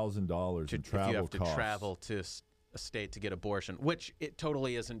 $4,000 in if travel you have to costs. travel to a state to get abortion, which it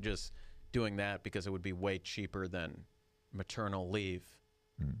totally isn't just doing that because it would be way cheaper than maternal leave,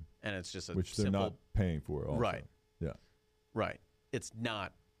 and it's just a which they're simple not paying for. Also. Right. Yeah. right. It's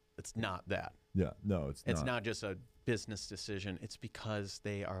not that. Yeah. No, It's not just a business decision. It's because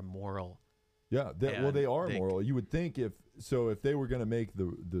they are moral. Yeah, well, And they are they- moral. You would think if they were going to make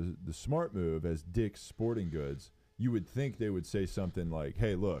the smart move as Dick's Sporting Goods, you would think they would say something like,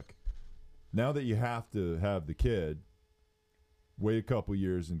 "Hey, look, now that you have to have the kid, wait a couple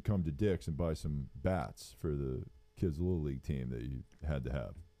years and come to Dick's and buy some bats for the kids' little league team that you had to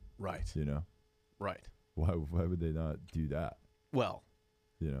have." Right. You know, Right. why would they not do that? Well,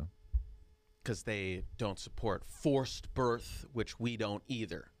 You know, because they don't support forced birth, which we don't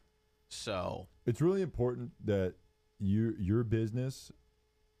either. So it's really important that your business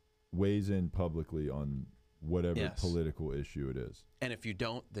weighs in publicly on whatever Yes. political issue it is. and if you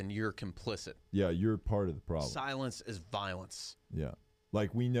don't, then you're complicit. Yeah, you're part of the problem. Silence is violence. Yeah.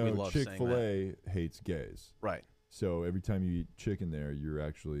 Like we We know love saying Chick-fil-A hates gays. Right. So every time you eat chicken there, you're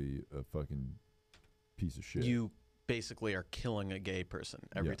actually a fucking piece of shit. You basically are killing a gay person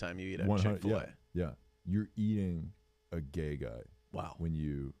every Yeah. time you eat at 100 Chick-fil-A. Yeah. You're eating a gay guy Wow. when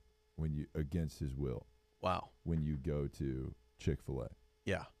you against his will Wow. when you go to Chick-fil-A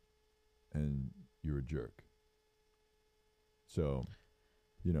Yeah. and you're a jerk. So,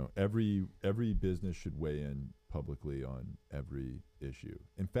 you know, every business should weigh in publicly on every issue.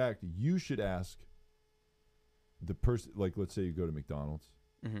 In fact, you should ask the person, like, let's say you go to McDonald's,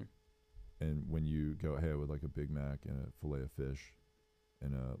 Mm-hmm. and when you go, hey, I would like a Big Mac and a fillet of fish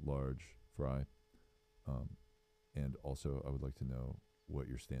and a large fry, and also I would like to know what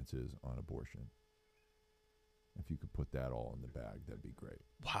your stance is on abortion. If you could put that all in the bag, that'd be great.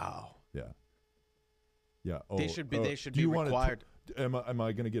 Wow. Yeah. Yeah. They should be do you want required. Am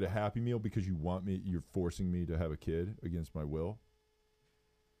I going to get a Happy Meal because you want me? You're forcing me to have a kid against my will.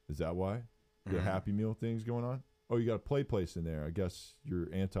 Is that why the Mhm. Happy Meal thing's going on? Oh, you got a play place in there. I guess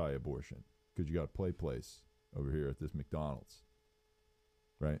you're anti-abortion because you got a play place over here at this McDonald's,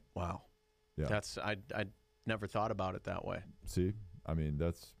 right? Wow. Yeah. That's I never thought about it that way. See, I mean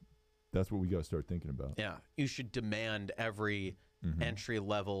that's what we got to start thinking about. Yeah. You should demand every Mhm. entry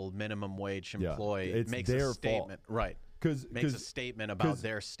level minimum wage Yeah. employee It's makes their a statement. Right. Makes a Because statement about 'cause-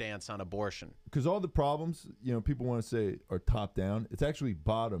 their stance on abortion. all the problems, you know, people want to say are top down. It's actually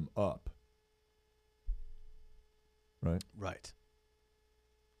bottom up, right? Right.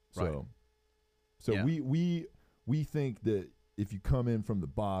 So, Yeah. we think that if you come in from the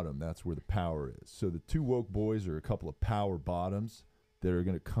bottom, that's where the power is. So the two woke boys are a couple of power bottoms that are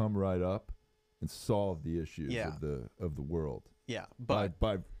going to come right up and solve the issues Yeah. of the world Yeah. But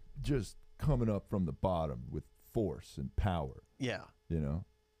by just coming up from the bottom with force and power, yeah. you know,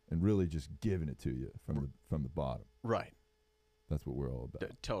 and really just giving it to you from the bottom. Right. That's what we're all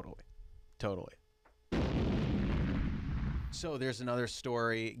about. Totally. So there's another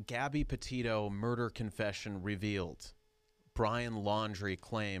story. Gabby Petito murder confession revealed. Brian Laundrie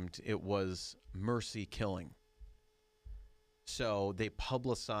claimed it was mercy killing. So they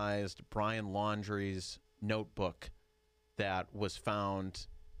publicized Brian Laundrie's notebook that was found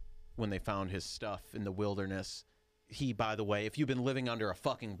when they found his stuff in the wilderness. He, by the way, if you've been living under a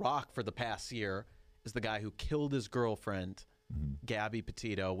fucking rock for the past year, is the guy who killed his girlfriend, Gabby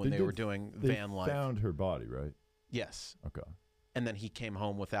Petito, when they were doing van life. They found her body, right? Yes. Okay. And then he came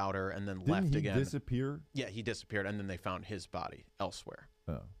home without her and then Didn't left he again. disappear? Yeah, he disappeared, and then they found his body elsewhere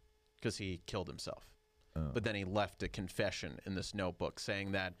Oh. because he killed himself. Oh. But then he left a confession in this notebook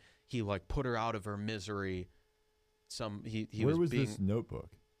saying that he like put her out of her misery. He Where was being this notebook?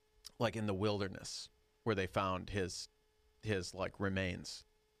 like in the wilderness where they found his like remains.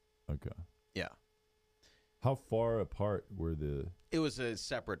 Okay. Yeah, How far apart were the? it was a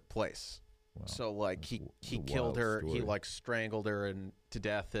separate place. Wow, So like that's he a killed wild her. He story. like strangled her to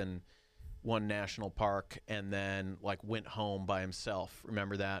death in one national park, and then like went home by himself.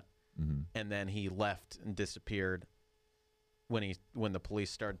 Remember that? Mm-hmm. And then he left and disappeared when the police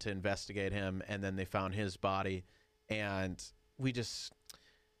started to investigate him, and then they found his body. And we just,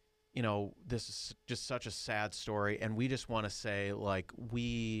 you know, this is just such a sad story, and we just want to say, like,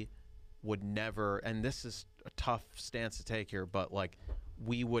 we would never, and this is a tough stance to take here, but like,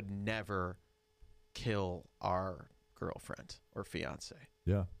 we would never kill our girlfriend or fiance.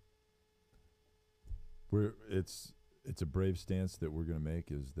 Yeah. It's a brave stance that we're going to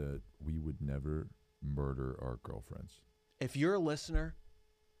make, is that we would never murder our girlfriends. If you're a listener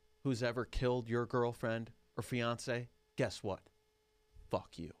who's ever killed your girlfriend or fiance, guess what?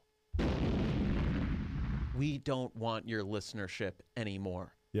 Fuck you. We don't want your listenership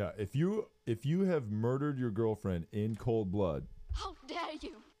anymore. Yeah, if you have murdered your girlfriend in cold blood, How dare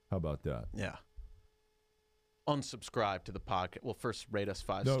you? how about that? Yeah. Unsubscribe to the podcast. Well, first rate us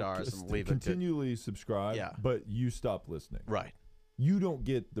 5 No, stars and leave continually subscribe, Yeah. but you stop listening. Right. You don't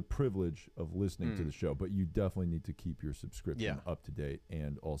get the privilege of listening to the show, but you definitely need to keep your subscription Yeah. up to date,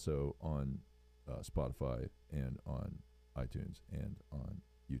 and also on Spotify and on iTunes and on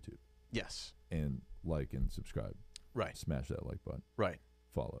YouTube. Yes. And like and subscribe. Right. Smash that like button. Right.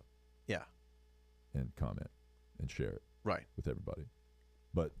 Follow Yeah. and comment and share it Right. with everybody.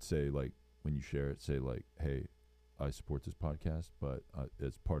 But say, like, when you share it, say, like, hey, I support this podcast, but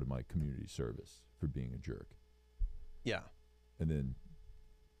it's part of my community service for being a jerk. Yeah. and then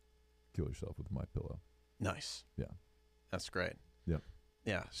kill yourself with My Pillow. Nice. Yeah. That's great. Yep.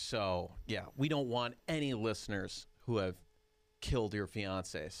 Yeah. So, yeah, we don't want any listeners who have killed your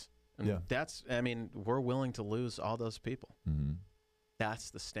fiancés. And Yeah. that's, I mean, we're willing to lose all those people. Mm-hmm.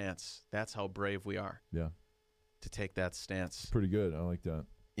 That's the stance. That's how brave we are Yeah. to take that stance. Pretty good. I like that.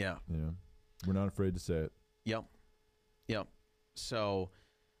 Yeah. Yeah. We're not afraid to say it. Yep. Yep. So,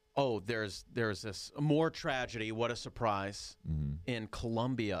 there's this more tragedy. What a surprise. Mm-hmm. In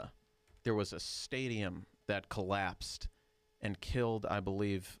Colombia, there was a stadium that collapsed and killed, I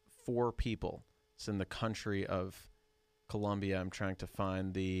believe, 4 people. It's in the country of Colombia. I'm trying to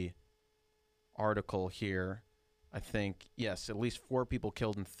find the article here. I think, yes, at least 4 people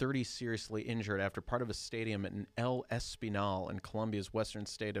killed and 30 seriously injured after part of a stadium in El Espinal in Colombia's western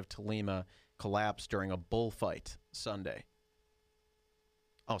state of Tolima collapsed during a bullfight Sunday.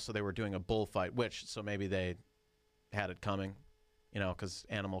 Oh, so they were doing a bullfight, so maybe they had it coming, because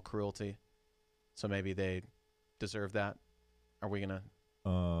animal cruelty. So maybe they deserve that. Are we going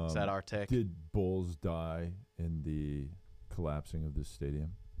to, is that our take? Did bulls die in the collapsing of this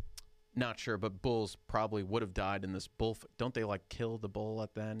stadium? Not sure, but bulls probably would have died in this bullfight. Don't they kill the bull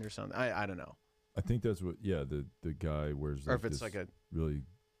at the end or something? I don't know. I think that's what, the guy wears Or if it's this like a, really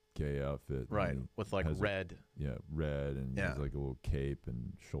gay outfit. right, and with has red. red, and Yeah. has a little cape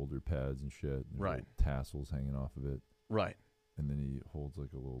and shoulder pads and shit. And there's Right. little tassels hanging off of it. Right. And then he holds a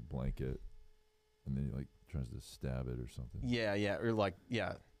little blanket, and then he tries to stab it or something. Yeah, or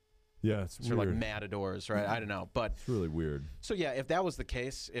Yeah, it's sort of like weird. matadors, right? I don't know. But It's really weird. so, yeah, if that was the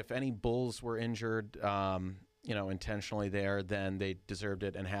case, if any bulls were injured, intentionally there, then they deserved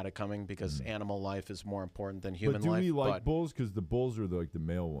it and had it coming because animal life is more important than human but do life. we like bulls? Because the bulls are the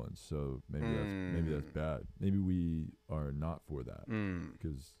male ones, so maybe that's bad. Maybe we are not for that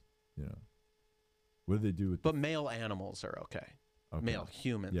because what do they do with? But male animals are okay. Okay. Male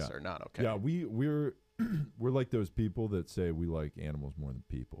humans are not okay. Yeah, we're we're like those people that say we like animals more than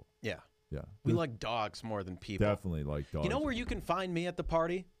people. Yeah. Yeah, We like dogs more than people. definitely like dogs. You know where you can find me at the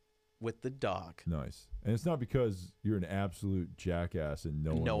party? With the dog. Nice. And it's not because you're an absolute jackass and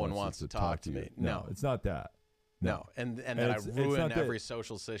no one wants to talk to me. No, No. it's not that. No. And that I it's ruin not that- every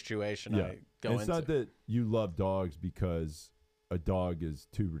social situation Yeah. I go And it's into. not that you love dogs because a dog is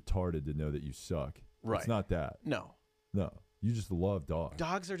too retarded to know that you suck. Right. It's not that. No. No. You just love dogs.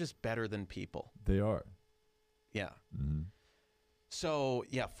 Dogs are just better than people. They are. Yeah. Mm-hmm. So,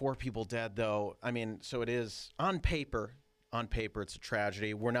 4 people dead, though. I mean, so it is on paper, it's a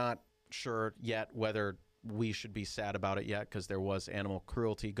tragedy. We're not sure yet whether we should be sad about it yet because there was animal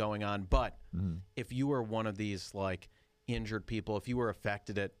cruelty going on. But if you were one of these injured people, if you were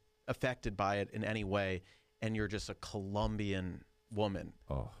affected by it in any way, and you're just a Colombian woman,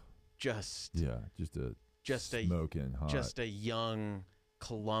 just a smoking hot, just a young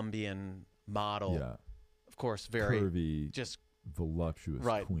Colombian model, of course, very curvy, just voluptuous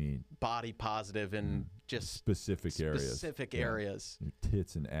queen, body positive in just specific areas, your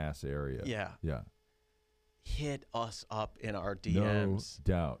tits and ass area. Yeah. Hit us up in our DMs, no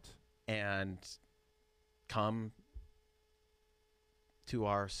doubt, and come to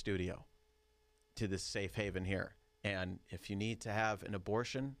our studio, to this safe haven here. And if you need to have an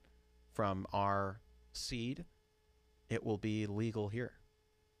abortion from our seed, it will be legal here.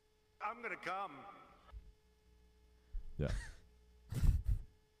 I'm gonna come. Yeah.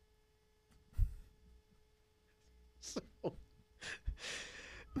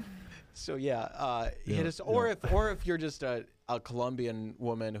 So hit us, or if you're just a Colombian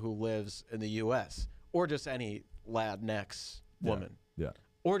woman who lives in the U.S., or just any Latinx woman,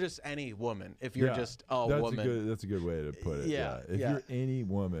 or just any woman. If you're just a woman, that's a good way to put it. If yeah. you're any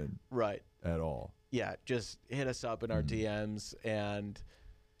woman, right, at all, just hit us up in our DMs, and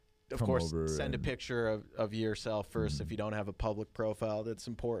of Come course over send a and- picture of yourself first if you don't have a public profile. That's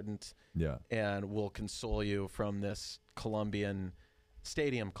important. Yeah. And we'll console you from this Colombian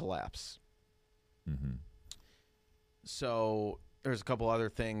stadium collapse. Mm-hmm. So there's a couple other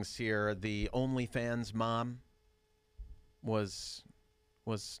things here. The OnlyFans mom was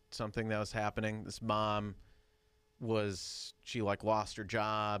something that was happening. This mom she lost her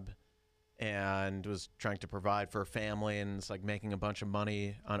job and was trying to provide for her family and is making a bunch of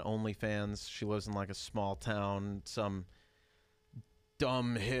money on OnlyFans. She lives in a small town, some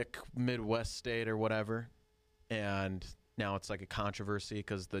dumb hick Midwest state or whatever. And now it's a controversy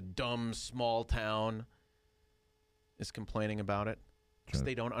because the dumb small town is complaining about it because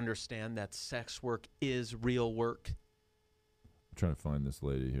they don't understand that sex work is real work. I'm trying to find this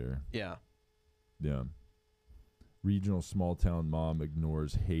lady here. Yeah. Yeah. Regional small town mom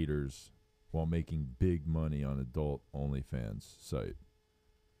ignores haters while making big money on adult OnlyFans site.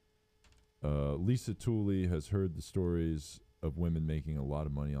 Lisa Tooley has heard the stories of women making a lot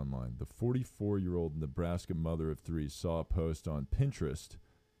of money online. The 44-year-old Nebraska mother of 3 saw a post on Pinterest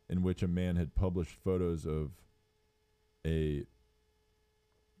in which a man had published photos of a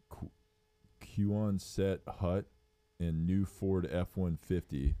Quonset hut and new Ford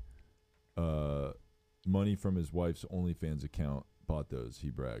F-150. Money from his wife's OnlyFans account bought those, he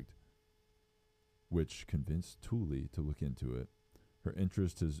bragged, which convinced Tooley to look into it. Her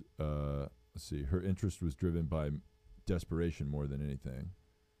interest is, her interest was driven by desperation more than anything.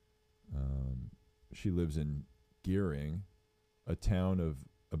 She lives in Gearing, a town of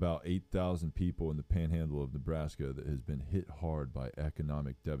about 8,000 people in the panhandle of Nebraska that has been hit hard by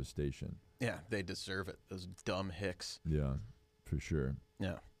economic devastation. Yeah, they deserve it, those dumb hicks. Yeah, for sure.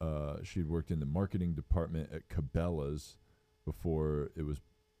 Yeah. She'd worked in the marketing department at Cabela's before it was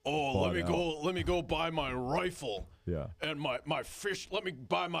let me go buy my rifle. Yeah. And my fish. Let me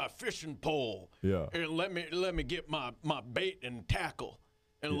buy my fishing pole. Yeah. And let me get my bait and tackle,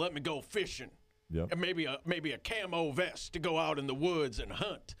 and let me go fishing. Yeah. And maybe a camo vest to go out in the woods and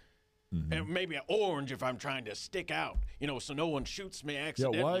hunt. Mm-hmm. And maybe an orange if I'm trying to stick out, so no one shoots me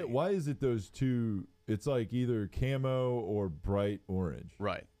accidentally. Yeah, why is it those two? It's like either camo or bright orange.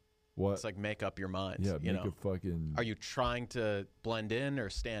 Right. What? It's like make up your mind. Yeah, make a fucking. Are you trying to blend in or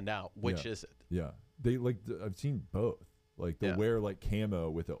stand out? Which is it? Yeah, they I've seen both. Like they wear like camo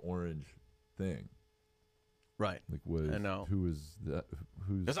with an orange thing. Right. Like what? I know. Who is that?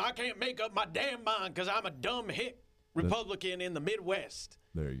 Who's? Because I can't make up my damn mind because I'm a dumb hick Republican in the Midwest.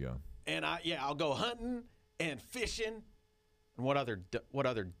 There you go. And I'll go hunting and fishing. And what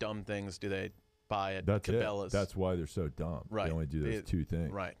other dumb things do they buy at That's Cabela's? It. That's why they're so dumb. Right. They only do those two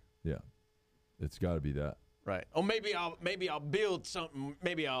things. Right. Yeah. It's got to be that. Right. Oh, maybe I'll build something.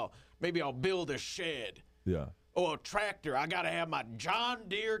 Maybe I'll build a shed. Yeah. Or a tractor. I got to have my John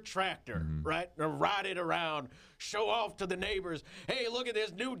Deere tractor, right? And ride it around, show off to the neighbors. Hey, look at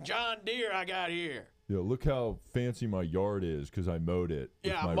this new John Deere I got here. Yeah, look how fancy my yard is because I mowed it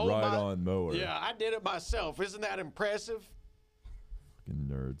with my ride-on mower. Yeah, I did it myself. Isn't that impressive? Fucking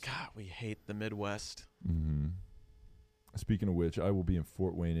nerds. God, we hate the Midwest. Mm-hmm. Speaking of which, I will be in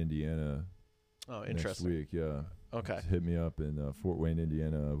Fort Wayne, Indiana. Oh, interesting. Next week, yeah. Okay. Just hit me up in Fort Wayne,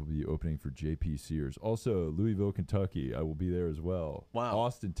 Indiana. I will be opening for J.P. Sears. Also, Louisville, Kentucky. I will be there as well. Wow.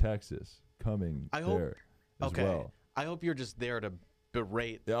 Austin, Texas. Coming there as well. I hope you're just there to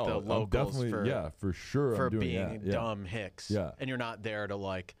berate the I'm locals definitely, for sure. for I'm doing being that. Yeah. dumb hicks. Yeah. And you're not there to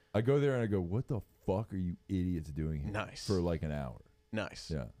like. I go there and I go, what the fuck are you idiots doing here? Nice. For like an hour.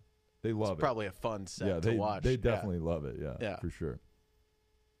 Nice. Yeah. They love it's it. Probably a fun set to watch. They definitely love it. Yeah, for sure.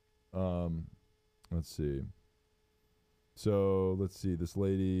 Let's see. So let's see. This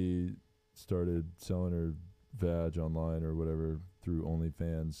lady started selling her vag online or whatever through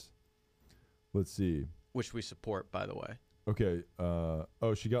OnlyFans. Let's see. Which we support, by the way. Okay.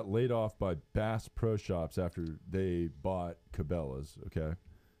 She got laid off by Bass Pro Shops after they bought Cabela's. Okay.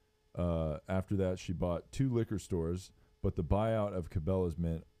 After that, she bought 2 liquor stores, but the buyout of Cabela's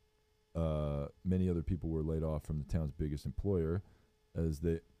meant many other people were laid off from the town's biggest employer, as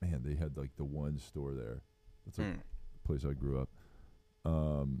they had like the one store there. That's like the place I grew up.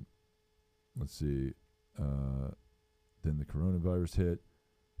 Let's see. Then the coronavirus hit.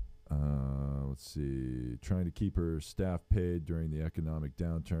 Let's see. Trying to keep her staff paid during the economic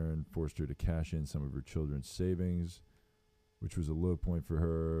downturn forced her to cash in some of her children's savings, which was a low point for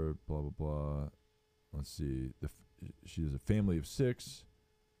her. Blah blah blah. Let's see. She has a family of 6.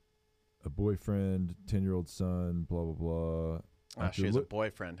 A boyfriend, 10-year-old son, blah, blah, blah. She has a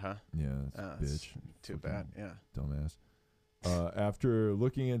boyfriend, huh? Yeah, bitch. Too bad, yeah. Dumbass. After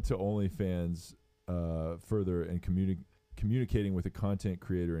looking into OnlyFans further and communicating with a content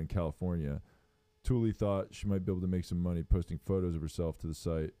creator in California, Tooley thought she might be able to make some money posting photos of herself to the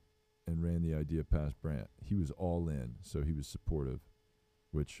site and ran the idea past Brandt. He was all in, so he was supportive,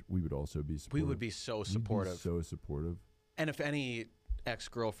 which we would also be supportive. We would be so supportive. So supportive. And if any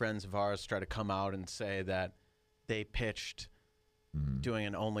ex-girlfriends of ours try to come out and say that they pitched doing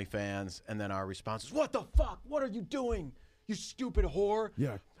an OnlyFans, and then our response is, "What the fuck? What are you doing? You stupid whore!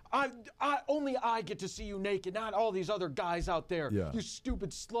 Yeah, only I get to see you naked, not all these other guys out there. Yeah. You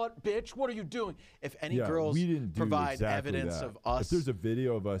stupid slut bitch! What are you doing?" If any girls we didn't provide exactly evidence that. of us, if there's a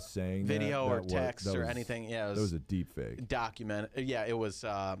video of us saying video that, or text or anything, that was a deep fake. Documented. Yeah, it was.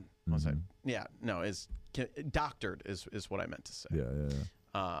 Yeah, no, is doctored is what I meant to say.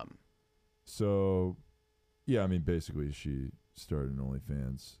 Yeah. So, yeah, I mean, basically, she started an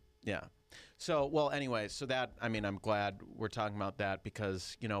OnlyFans. Yeah. So, well, anyway, so that, I mean, I'm glad we're talking about that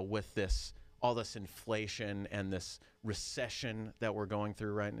because, with this all this inflation and this recession that we're going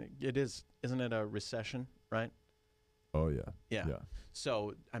through right now. Isn't it a recession, right? Oh, yeah. Yeah.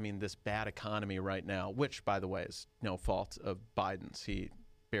 So, I mean, this bad economy right now, which, by the way, is no fault of Biden's. He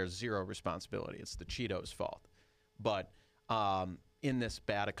bears zero responsibility. It's the Cheetos' fault. But in this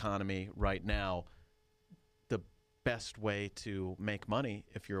bad economy right now, the best way to make money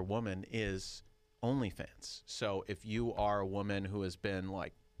if you're a woman is OnlyFans. So if you are a woman who has been,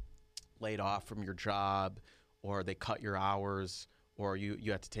 like, laid off from your job, or they cut your hours, or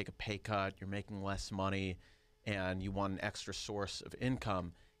you have to take a pay cut, you're making less money, and you want an extra source of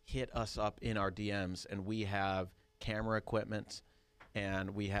income, hit us up in our DMs, and we have camera equipment, and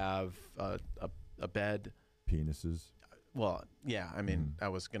we have a bed. Penises. Well, yeah, I mean, I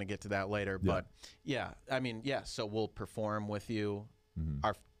was going to get to that later, but yeah, I mean, yeah, so we'll perform with you.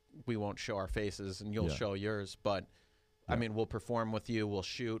 We won't show our faces, and you'll show yours, but I mean, we'll perform with you, we'll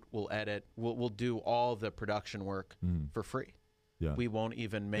shoot, we'll edit, we'll do all the production work for free. Yeah. We won't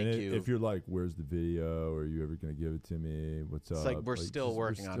even make you. If you're like, where's the video? Are you ever going to give it to me? What's up? It's like, we're still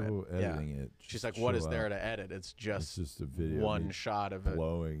working on it. We're still editing it. She's like, what is there to edit? It's just a video. One shot of it.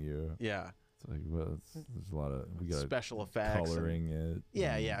 Blowing you. Yeah. It's like, well, there's a lot of, we got special effects. Coloring it.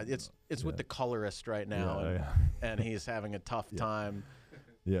 Yeah, yeah. It's with the colorist right now. And he's having a tough time.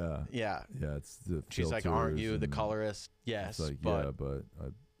 Yeah. Yeah. Yeah. It's the She's like, aren't you the colorist? Yes. It's like, but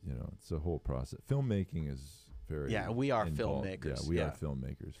it's a whole process. Filmmaking is very we are involved. filmmakers. Yeah, we are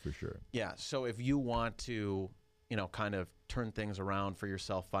filmmakers for sure. Yeah. So if you want to, kind of turn things around for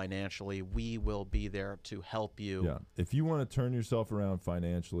yourself financially, we will be there to help you. Yeah. If you want to turn yourself around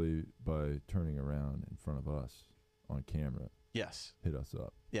financially by turning around in front of us on camera, yes, hit us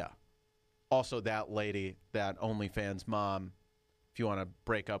up. Yeah. Also, that lady, that OnlyFans mom, if you want to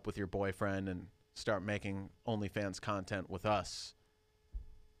break up with your boyfriend and start making OnlyFans content with us,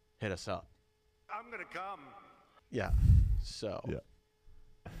 hit us up. I'm going to come. Yeah. So. Yeah.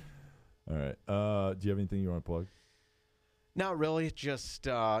 All right. Do you have anything you want to plug? Not really. Just,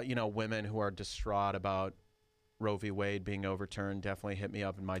 women who are distraught about Roe v. Wade being overturned, definitely hit me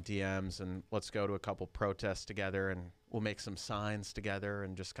up in my DMs, and let's go to a couple protests together, and we'll make some signs together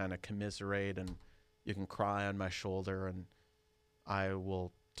and just kind of commiserate, and you can cry on my shoulder, and I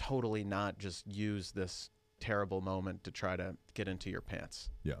will totally not just use this terrible moment to try to get into your pants.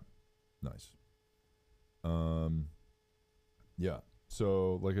 Yeah. Nice. Yeah.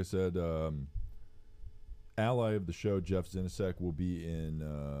 So, like I said, ally of the show, Jeff Zinasek, will be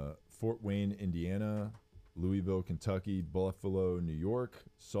in Fort Wayne, Indiana, Louisville, Kentucky, Buffalo, New York,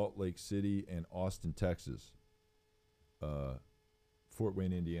 Salt Lake City, and Austin, Texas. Fort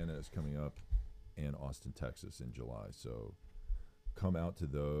Wayne, Indiana is coming up, and Austin, Texas in July. So come out to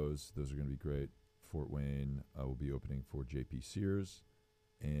those. Those are going to be great. Fort Wayne, I will be opening for JP Sears,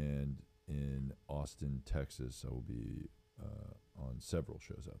 and in Austin, Texas, I will be on several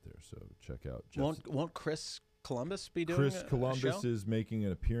shows out there. So check out Jeff's. Won't Chris Columbus be doing Chris a Columbus show? is making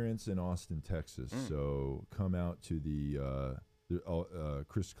an appearance in Austin, Texas. So come out to the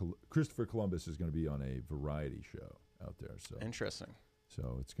Christopher Columbus is going to be on a variety show out there. So interesting.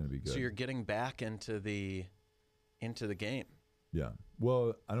 So it's going to be good. So you're getting back into the game. Yeah.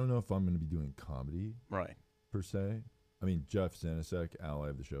 Well, I don't know if I'm going to be doing comedy, right, per se. I mean, Jeff Zinasek, ally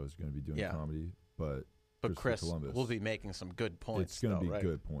of the show, is going to be doing comedy, but Chris Columbus will be making some good points. It's going to be right?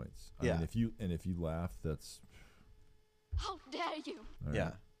 good points. Yeah. I mean, if you laugh, that's. How dare you? Right?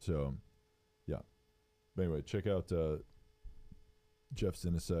 Yeah. So, yeah. But anyway, check out Jeff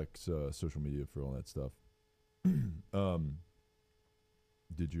Zinasek's social media for all that stuff. Did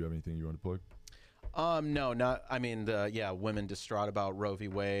you have anything you want to plug? No, not. I mean, women distraught about Roe v.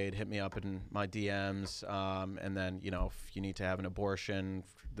 Wade. Hit me up in my DMs, and then if you need to have an abortion,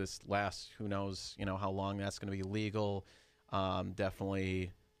 this last, who knows, how long that's going to be legal.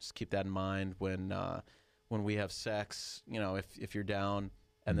 Definitely just keep that in mind when we have sex. If you're down.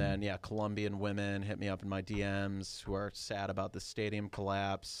 And then Colombian women hit me up in my DMs who are sad about the stadium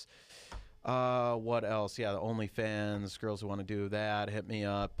collapse. What else? Yeah, the OnlyFans girls who want to do that, hit me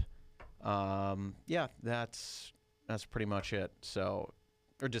up. That's pretty much it. So,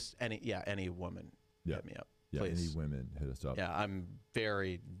 or just any woman hit me up. Yeah, please. any women hit us up. Yeah, I'm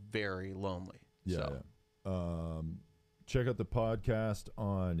very, very lonely. Yeah. So. Check out the podcast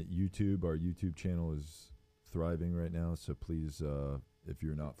on YouTube. Our YouTube channel is thriving right now, so please, if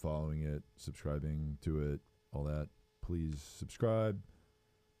you're not following it, subscribing to it, all that, please subscribe,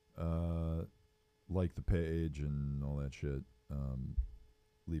 like the page and all that shit.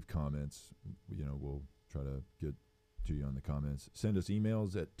 Leave comments. We'll try to get to you on the comments. Send us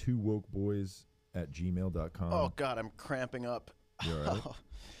emails at twowokeboys@gmail.com. Oh God, I'm cramping up. You all right?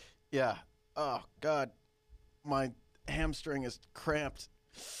 Yeah. Oh, God. My hamstring is cramped.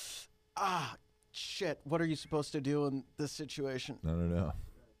 Ah, shit. What are you supposed to do in this situation? I don't know.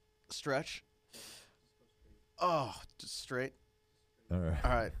 Stretch? Oh, just straight. All right.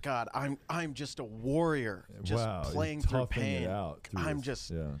 All right. God, I'm just a warrior. Just wow, playing you're through toughing pain. It out through I'm this.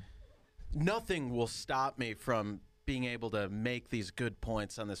 just... Yeah. Nothing will stop me from being able to make these good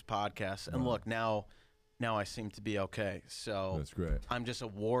points on this podcast. And look, now I seem to be okay. So That's great. I'm just a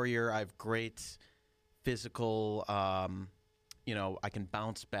warrior. I have great physical, I can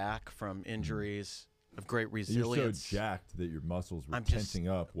bounce back from injuries. I have great resilience. You're so jacked that your muscles were I'm just- tensing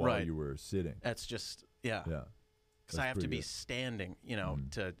up while right. you were sitting. That's just, yeah. Yeah. Because I have to be standing,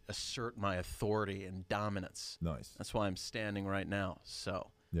 to assert my authority and dominance. Nice. That's why I'm standing right now.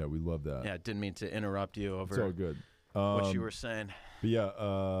 So, Yeah, we love that. yeah, didn't mean to interrupt you It's all over good. what you were saying. But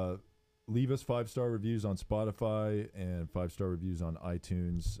yeah, leave us 5-star reviews on Spotify and 5-star reviews on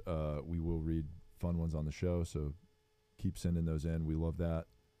iTunes. We will read fun ones on the show, so keep sending those in. We love that.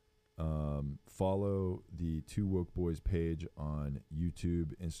 Follow the Two Woke Boys page on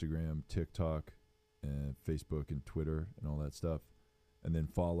YouTube, Instagram, TikTok, and Facebook and Twitter and all that stuff. And then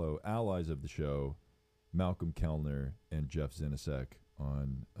follow allies of the show, Malcolm Kellner and Jeff Zinasek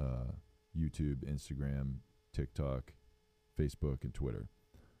on YouTube, Instagram, TikTok, Facebook, and Twitter.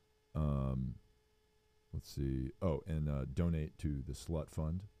 Let's see. Oh, and donate to the Slut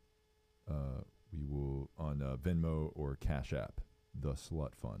Fund. We will on Venmo or Cash App, the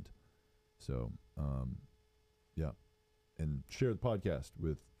Slut Fund. So, yeah. And share the podcast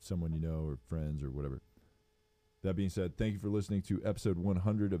with someone you know or friends or whatever. That being said, thank you for listening to episode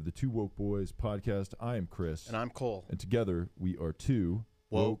 100 of the Two Woke Boys podcast. I am Chris. And I'm Cole. And together we are Two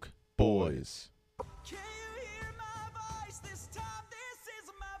Woke Boys.